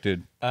perfect,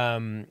 dude.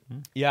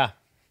 Yeah.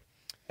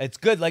 It's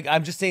good. Like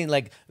I'm just saying,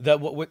 like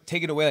what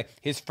take it away. Like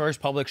his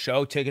first public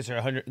show, tickets are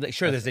 100. Like,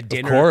 sure, there's a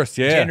dinner, course,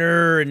 yeah.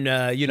 dinner and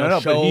No,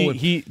 show. but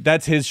he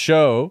that's his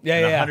show. yeah,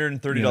 And yeah.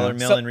 $130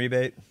 Yeah. mail-in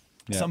rebate.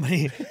 Yeah.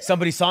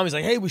 Somebody saw him. He's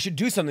like, hey, we should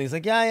do something. He's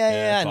like,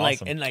 yeah.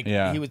 it's And awesome.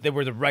 Yeah. they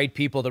were the right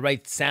people, the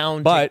right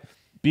sound. But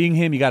being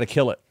him, you got to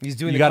kill it. He's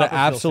doing You the got to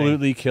Copperfield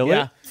absolutely thing. kill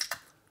Yeah.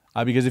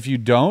 it. Because if you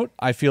don't,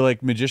 I feel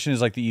like magician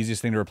is like the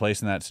easiest thing to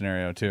replace in that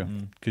scenario too.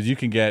 Because you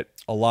can get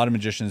a lot of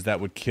magicians that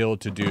would kill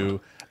to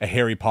do a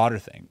Harry Potter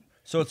thing.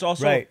 So it's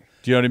also Right.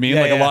 Do you know what I mean?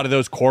 Yeah, like a yeah. lot of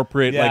those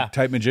corporate Yeah. like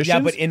type magicians. Yeah,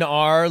 but in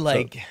our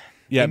like,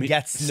 yeah, in but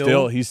Gets No-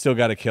 still he's still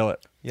got to kill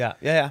it. yeah.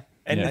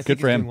 And Yeah, I good think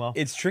for he's him. doing well.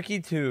 it's tricky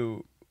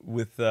to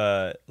with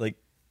like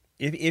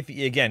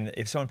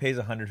if someone pays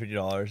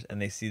 $150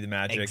 and they see the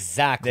magic,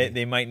 Exactly.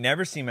 they might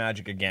never see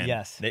magic again.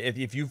 Yes.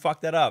 If you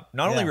fuck that up,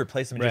 not only Yeah.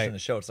 replace the magician Right. in the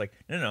show, it's like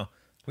no,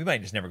 we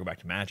might just never go back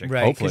to magic.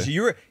 Right. Hopefully.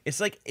 Because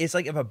it's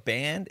like if a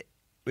band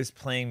is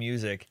playing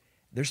music,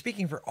 they're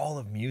speaking for all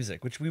of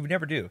music, which we would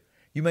never do.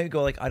 You might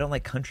go like, I don't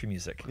like country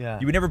music. Yeah.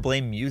 You would never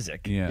blame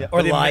music. Yeah. Or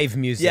But in live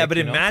music, Yeah, but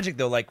you in know? magic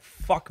though, like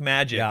fuck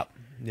magic. Yeah.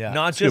 Yeah.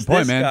 Not That's a just good point,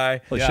 this man.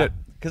 guy. Holy shit.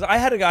 Because I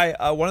had a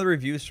guy, one of the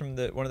reviews from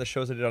one of the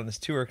shows I did on this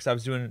tour, because I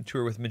was doing a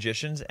tour with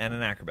magicians and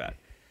an acrobat.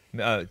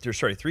 There's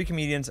 3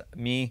 comedians,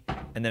 me,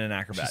 and then an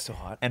acrobat. She's so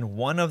hot. And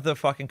one of the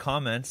fucking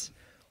comments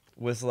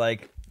was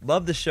like,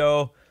 love the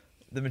show.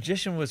 The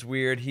magician was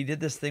weird. He did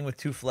this thing with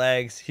 2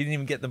 flags. He didn't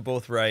even get them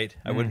both right.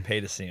 I wouldn't pay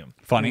to see him.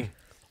 Funny.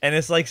 And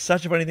it's like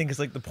such a funny thing because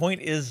like the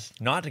point is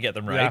not to get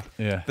them right.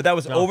 Yeah. But that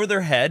was over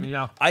their head.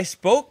 Yeah. I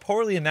spoke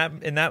poorly in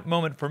that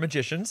moment for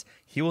magicians.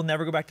 He will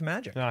never go back to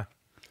magic. Yeah.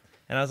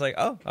 And I was like,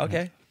 oh,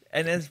 okay.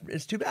 And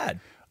it's too bad.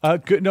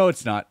 Good. No,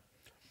 it's not.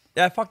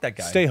 Yeah, fuck that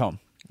guy. Stay home.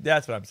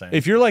 That's what I'm saying.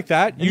 If you're like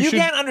that, If you should.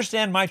 can't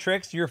understand my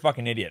tricks, you're a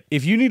fucking idiot.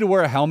 If you need to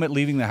wear a helmet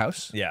leaving the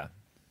house, Yeah.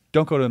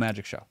 don't go to a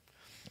magic show.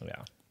 Yeah.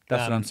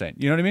 That's what I'm saying.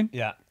 You know what I mean?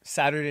 Yeah.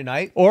 Saturday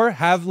night. Or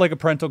have like a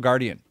parental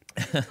guardian.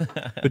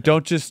 But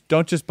don't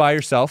just by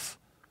yourself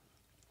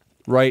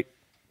write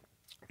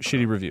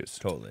shitty reviews.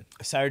 Totally.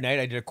 Saturday night,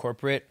 I did a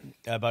corporate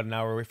about an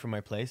hour away from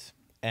my place,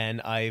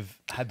 and I've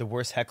had the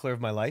worst heckler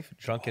of my life,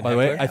 drunken By the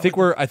way,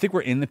 heckler. I think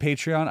we're in the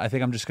Patreon. I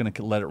think I'm just gonna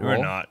let it roll. We're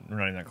not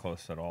even that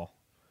close at all.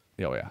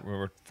 Yeah, oh, yeah.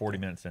 We're 40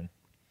 minutes in.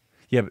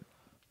 Yeah, but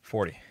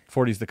 40.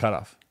 40 is the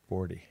cutoff.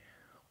 40.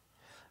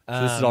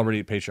 So this is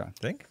already Patreon.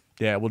 Think?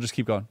 Yeah, we'll just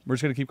keep going. We're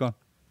just gonna keep going.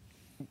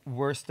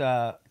 Worst.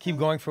 Keep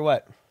going for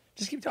what?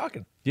 Just keep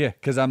talking. Yeah,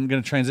 because I'm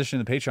gonna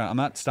transition to Patreon. I'm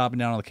not stopping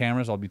down on the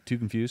cameras. I'll be too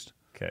confused.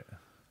 Okay.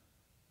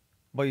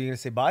 What, you gonna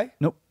say bye?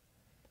 Nope.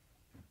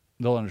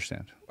 They'll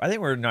understand. I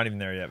think we're not even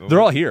there yet. But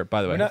They're all here,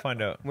 by the way. We'll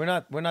find out. We're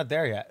not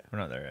there yet. We're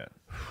not there yet.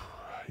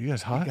 You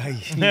guys hot? All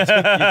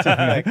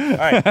right.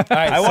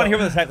 I want to hear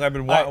about this heckler. I've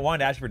been wanting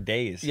to ask you for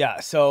days. Yeah.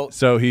 So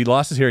So he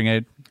lost his hearing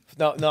aid.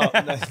 no,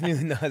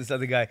 this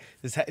other guy,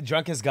 this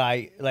drunkest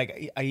guy,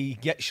 like he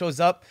shows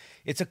up.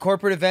 It's a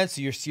corporate event,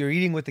 so you're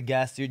eating with the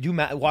guests. You do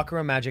walk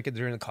around magic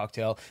during the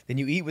cocktail. Then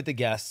you eat with the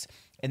guests,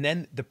 and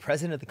then the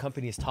president of the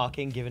company is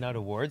talking, giving out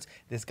awards.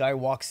 This guy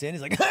walks in.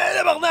 He's like,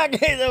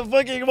 and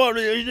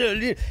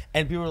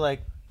people are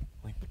like,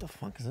 what the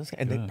fuck is this guy?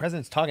 And the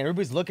president's talking.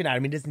 Everybody's looking at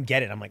him. He doesn't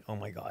get it. I'm like, oh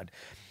my god.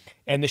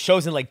 And the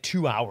show's in like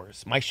 2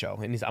 hours, my show.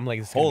 And I'm like,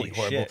 this is going to be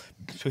Holy horrible.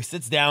 shit. So he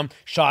sits down,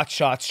 shots.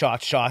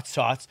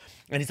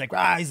 And he's like,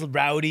 he's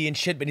rowdy and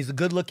shit, but he's a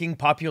good looking,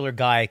 popular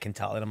guy, I can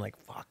tell. And I'm like,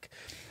 fuck.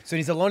 So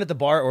he's alone at the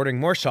bar ordering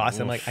more shots.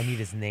 I'm like, I need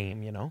his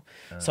name, you know?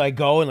 So I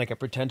go and like I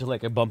pretend to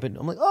like I bump into.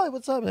 I'm like, oh,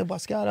 what's up, man?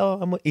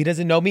 Boscato. He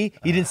doesn't know me.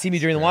 He didn't see me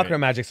during the walk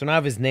around magic, so now I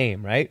have his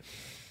name, right?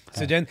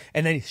 So then,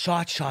 and then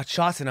shots,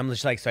 and I'm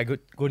just like, so I go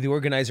to the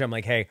organizer. I'm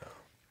like, hey,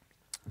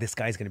 this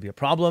guy's going to be a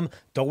problem.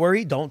 Don't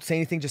worry. Don't say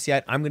anything just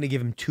yet. I'm going to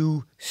give him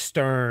 2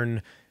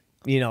 stern,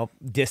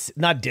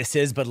 not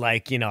disses, but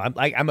like,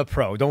 I'm a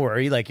pro. Don't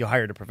worry. Like, you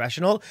hired a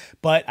professional.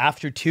 But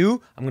after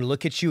 2, I'm going to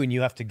look at you and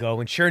you have to go.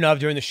 And sure enough,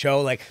 during the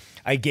show, like,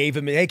 I gave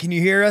him, hey, can you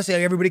hear us? Like,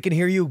 everybody can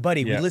hear you,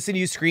 buddy. We listen to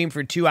you scream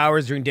for 2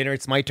 hours during dinner.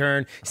 It's my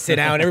turn. Sit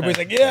down. Everybody's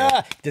like,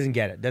 yeah. Doesn't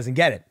get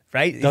it.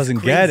 Right?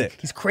 Doesn't get it.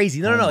 He's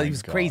crazy. No. He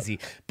was crazy.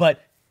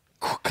 But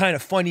kind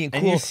of funny and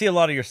cool. And you see a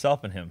lot of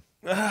yourself in him.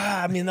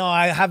 I mean, no,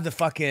 I have the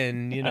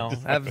fucking, I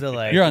have the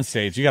like. You're on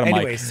stage. You got a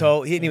mic.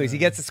 Anyways, he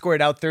gets to score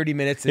it out 30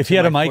 minutes. If he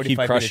had a mic, he'd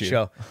crush you.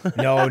 Show.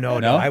 No.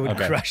 I would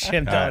crush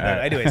him. No.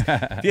 Anyways,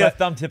 if you had a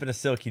thumb tip and a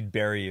silk, he'd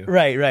bury you.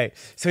 Right.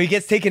 So he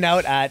gets taken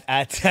out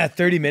at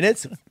 30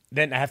 minutes.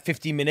 Then I have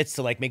 15 minutes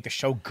to like make the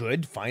show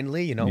good.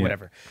 Finally,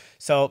 whatever.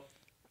 So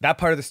that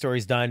part of the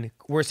story's done.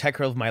 Worst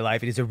heckler of my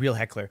life. It is a real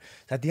heckler.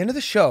 So at the end of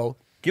the show.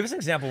 Give us an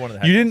example of one of the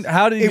heckles. You didn't.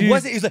 How did you? It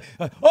wasn't. He was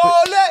like,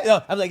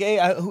 no. I'm like,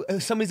 hey,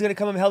 somebody's gonna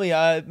come and help me.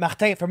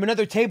 Martin from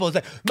another table. It's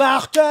like,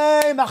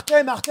 Martin.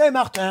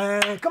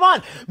 Come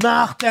on,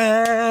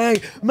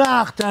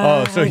 Martin.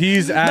 Oh, so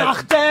he's at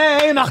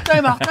Martin.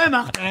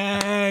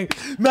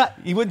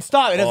 He wouldn't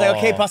stop. And I was like,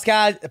 okay,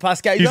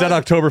 Pascal. He's at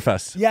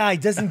Oktoberfest. Yeah, he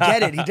doesn't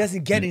get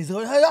it. He's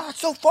like, oh, it's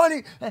so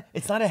funny.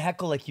 It's not a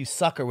heckle like you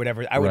suck or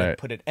whatever. I would have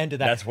put an end to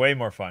that. That's way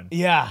more fun.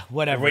 Yeah,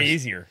 whatever. Way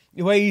easier.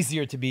 Way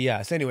easier to be,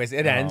 yeah. So anyways,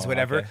 it ends,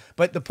 whatever. Okay.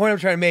 But the point I'm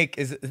trying to make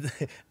is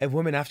a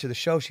woman after the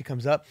show, she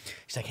comes up.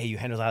 She's like, hey, you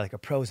handled that like a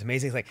pro. It's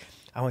amazing. It's like,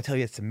 I want to tell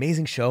you, it's an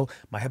amazing show.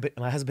 My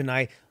husband and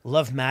I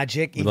love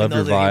magic. Even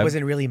though it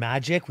wasn't really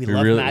magic. We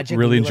love magic.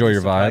 Really enjoy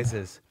your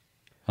vibe.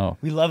 Oh.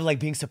 We love like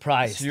being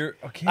surprised. So you're,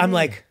 okay. I'm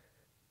like,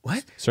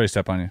 what? Sorry to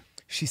step on you.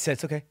 She said,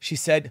 it's okay. She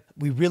said,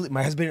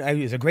 my husband and I,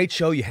 it was a great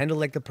show. You handled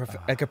like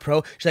like a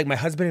pro. She's like, my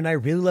husband and I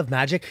really love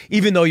magic,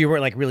 even though you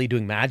weren't like really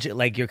doing magic,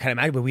 like you're kind of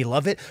magic, but we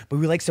love it. But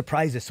we like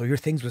surprises. So your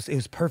things it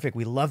was perfect.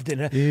 We loved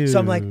it. Ew. So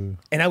I'm like,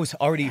 and I was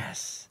already.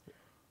 Yes.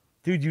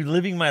 Dude, you're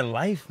living my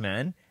life,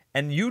 man.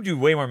 And you do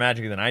way more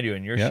magic than I do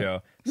in your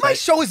show. So my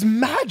show is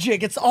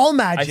magic. It's all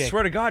magic. I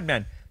swear to God,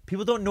 man.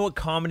 People don't know what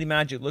comedy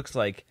magic looks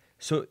like.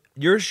 So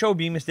your show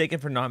being mistaken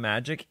for not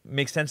magic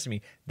makes sense to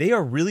me. They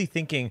are really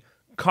thinking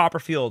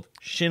Copperfield,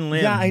 Shin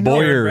Lim, yeah, I know.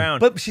 Boyer Brown.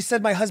 But she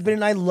said my husband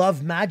and I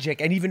love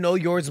magic, and even though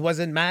yours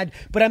wasn't mad,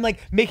 but I'm like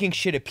making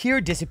shit appear,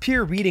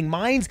 disappear, reading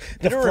minds.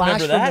 The don't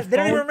flash remember from that. the They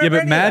don't phone. even remember Yeah,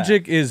 but any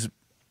magic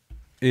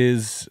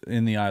is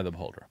in the eye of the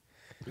beholder.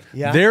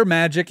 Yeah. Their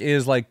magic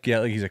is like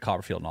he's a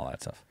Copperfield and all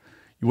that stuff.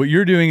 What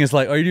you're doing is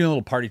like, you're doing a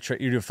little party trick.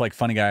 You're doing like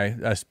funny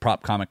guy,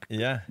 prop comic,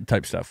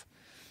 type stuff.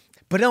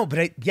 But no,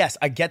 yes,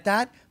 I get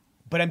that.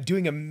 But I'm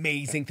doing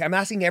amazing. I'm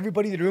asking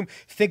everybody in the room,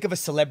 think of a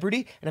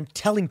celebrity, and I'm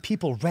telling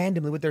people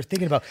randomly what they're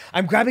thinking about.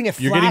 I'm grabbing a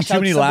flash. You're getting too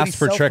many laughs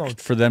per trick phone.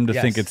 for them to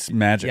think it's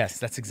magic. Yes,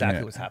 that's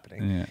exactly what's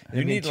happening. Yeah.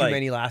 You need too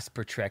many laughs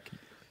per trick.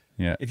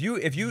 Yeah. If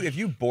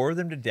you bore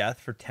them to death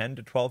for 10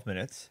 to 12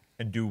 minutes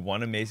and do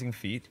one amazing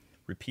feat,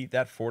 repeat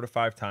that 4 to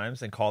 5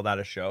 times and call that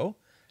a show,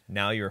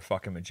 now you're a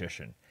fucking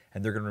magician.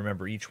 And they're going to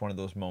remember each one of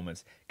those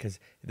moments because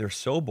they're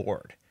so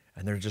bored.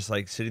 And they're just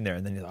like sitting there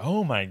and then you're like,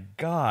 oh my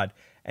God.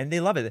 And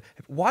they love it.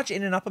 Watch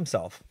In and Up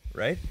Himself,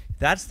 right?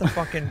 That's the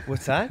fucking...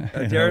 What's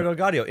that? Dario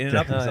Delgadio, In and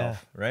Up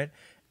Himself, right?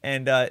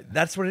 And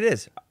that's what it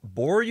is.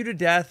 Bore you to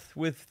death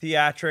with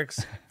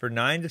theatrics for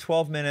 9 to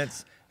 12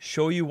 minutes,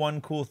 show you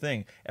one cool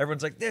thing.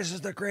 Everyone's like, this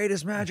is the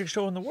greatest magic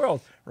show in the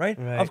world, right?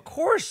 Of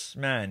course,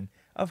 man.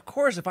 Of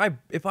course, if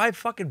I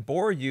fucking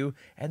bore you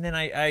and then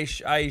I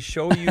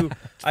show you,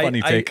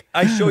 funny take.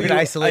 I show you.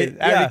 Isolate.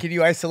 Can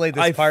you isolate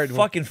this part? I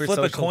fucking flip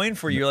social? a coin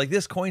for you. You're like,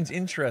 this coin's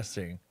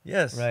interesting.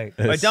 Yes. Right.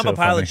 If I dump a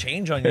pile of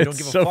change on you, you don't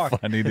give a fuck. It's so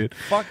funny, dude.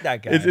 Fuck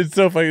that guy. It's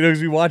so funny because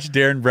we watched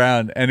Darren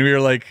Brown and we were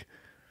like,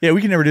 yeah,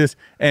 we can never do this.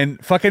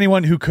 And fuck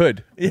anyone who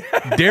could. Yeah.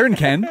 Darren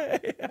can.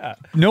 Yeah.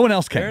 No one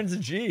else can. Darren's a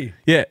G.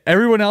 Yeah.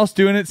 Everyone else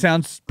doing it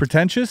sounds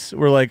pretentious.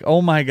 We're like,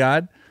 oh my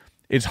God.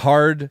 It's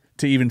hard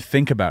to even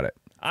think about it.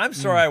 I'm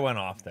sorry I went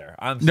off there.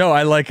 No,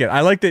 I like it.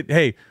 I like that.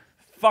 Hey,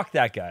 fuck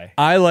that guy.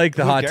 I like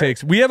the hot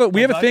takes. We have a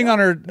thing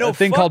on our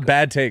thing called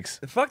bad takes.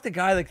 Fuck the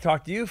guy that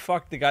talked to you.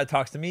 Fuck the guy that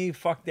talks to me.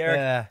 Fuck Derek.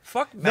 Yeah.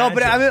 Fuck magic.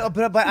 No,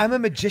 but I'm a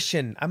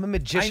magician. I'm a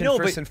magician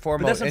first and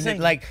foremost. But that's what I'm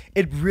saying.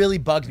 It really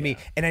bugged me,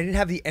 and I didn't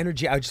have the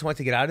energy. I just wanted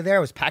to get out of there. I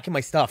was packing my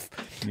stuff.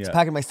 And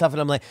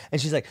I'm like, and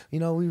she's like, we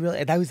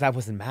really that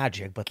wasn't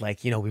magic, but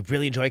like, we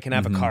really enjoy. Can I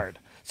have a card?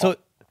 So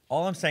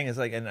all I'm saying is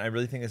like, and I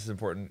really think this is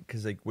important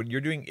because like what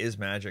you're doing is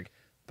magic.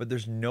 But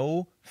there's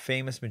no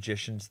famous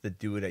magicians that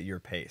do it at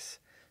your pace.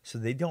 So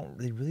they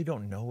really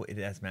don't know it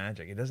as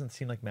magic. It doesn't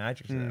seem like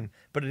magic to them.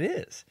 But it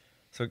is.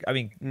 So I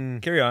mean,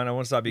 carry on. I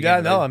won't stop you.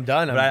 Yeah, no, I'm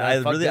done. But I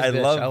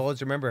love I'll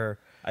always remember her.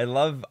 I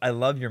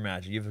love your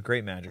magic. You have a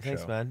great magic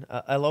Thanks, show. man.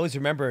 I'll always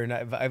remember, and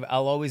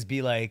I'll always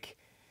be like,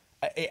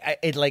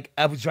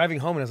 I was driving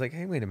home and I was like,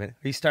 hey, wait a minute,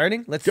 are you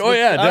starting? Let's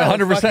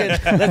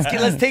 100%.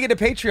 Let's take it to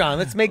Patreon.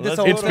 Let's make this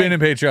whole It's been in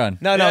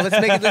Patreon. No, let's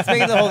make it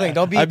the whole thing.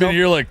 Don't be.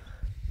 You're like,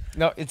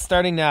 no, it's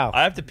starting now.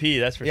 I have to pee.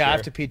 That's for sure. Yeah, I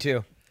have to pee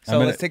too. So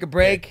let's take a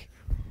break.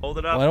 Hold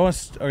it up. Well, I don't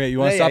want okay, you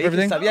want to Yeah, stop you can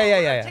everything? stop.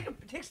 Yeah.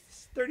 It takes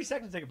 30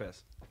 seconds to take a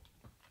piss.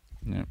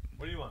 Yeah.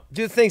 What do you want?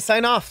 Do the thing.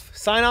 Sign off.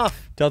 Sign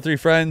off. Tell 3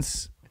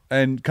 friends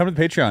and come to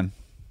the Patreon.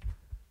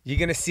 You're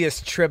going to see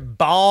us trip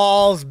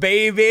balls,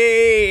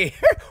 baby.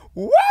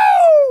 Woo!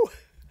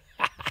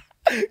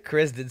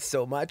 Chris did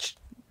so much.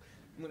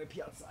 I'm going to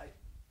pee outside.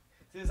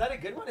 Is that a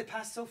good one? It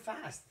passed so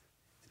fast.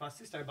 Supposed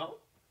to start about?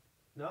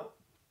 No?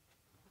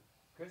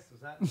 Chris,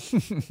 was that?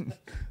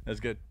 That's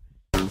good.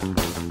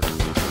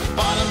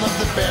 Bottom of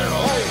the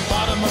barrel,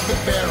 bottom of the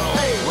barrel,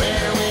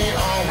 where we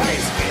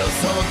always feel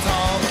so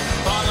tall.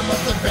 Bottom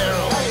of the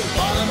barrel,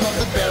 bottom of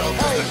the barrel,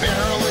 'cause the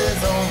barrel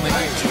is only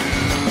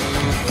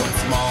 2 foot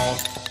small.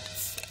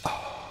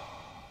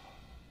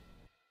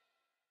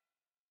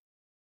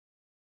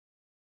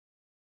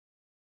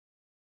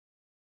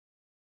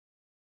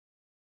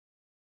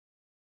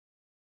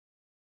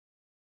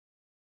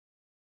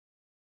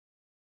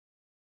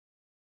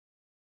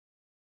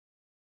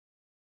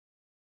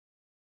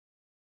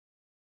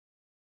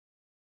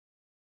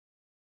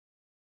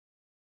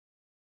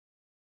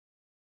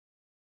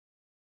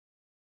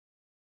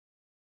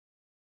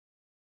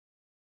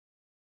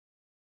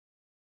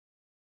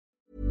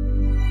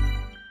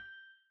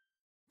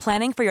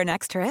 Planning for your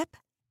next trip?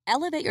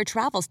 Elevate your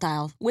travel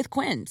style with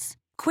Quince.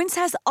 Quince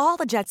has all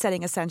the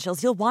jet-setting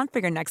essentials you'll want for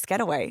your next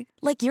getaway,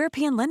 like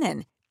European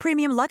linen,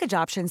 premium luggage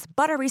options,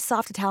 buttery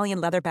soft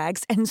Italian leather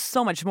bags, and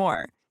so much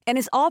more. And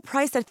is all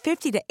priced at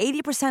 50 to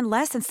 80%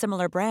 less than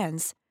similar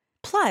brands.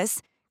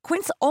 Plus,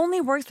 Quince only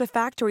works with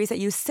factories that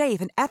use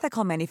safe and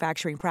ethical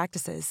manufacturing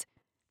practices.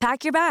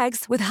 Pack your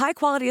bags with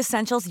high-quality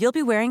essentials you'll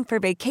be wearing for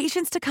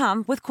vacations to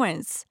come with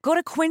Quince. Go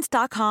to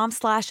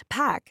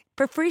quince.com/pack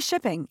for free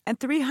shipping and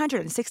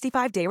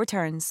 365-day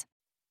returns.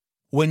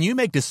 When you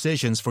make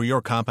decisions for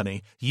your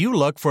company, you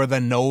look for the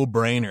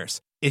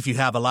no-brainers. If you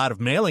have a lot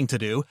of mailing to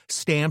do,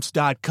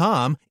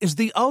 Stamps.com is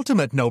the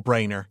ultimate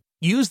no-brainer.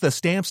 Use the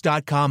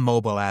Stamps.com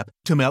mobile app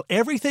to mail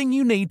everything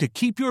you need to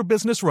keep your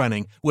business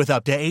running with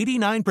up to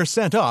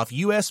 89% off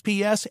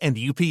USPS and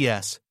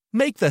UPS.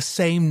 Make the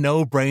same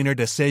no-brainer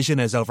decision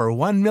as over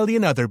 1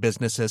 million other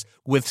businesses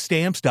with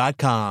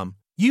Stamps.com.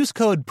 Use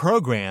code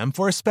PROGRAM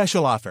for a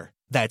special offer.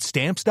 That's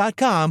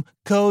Stamps.com,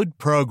 code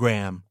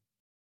PROGRAM.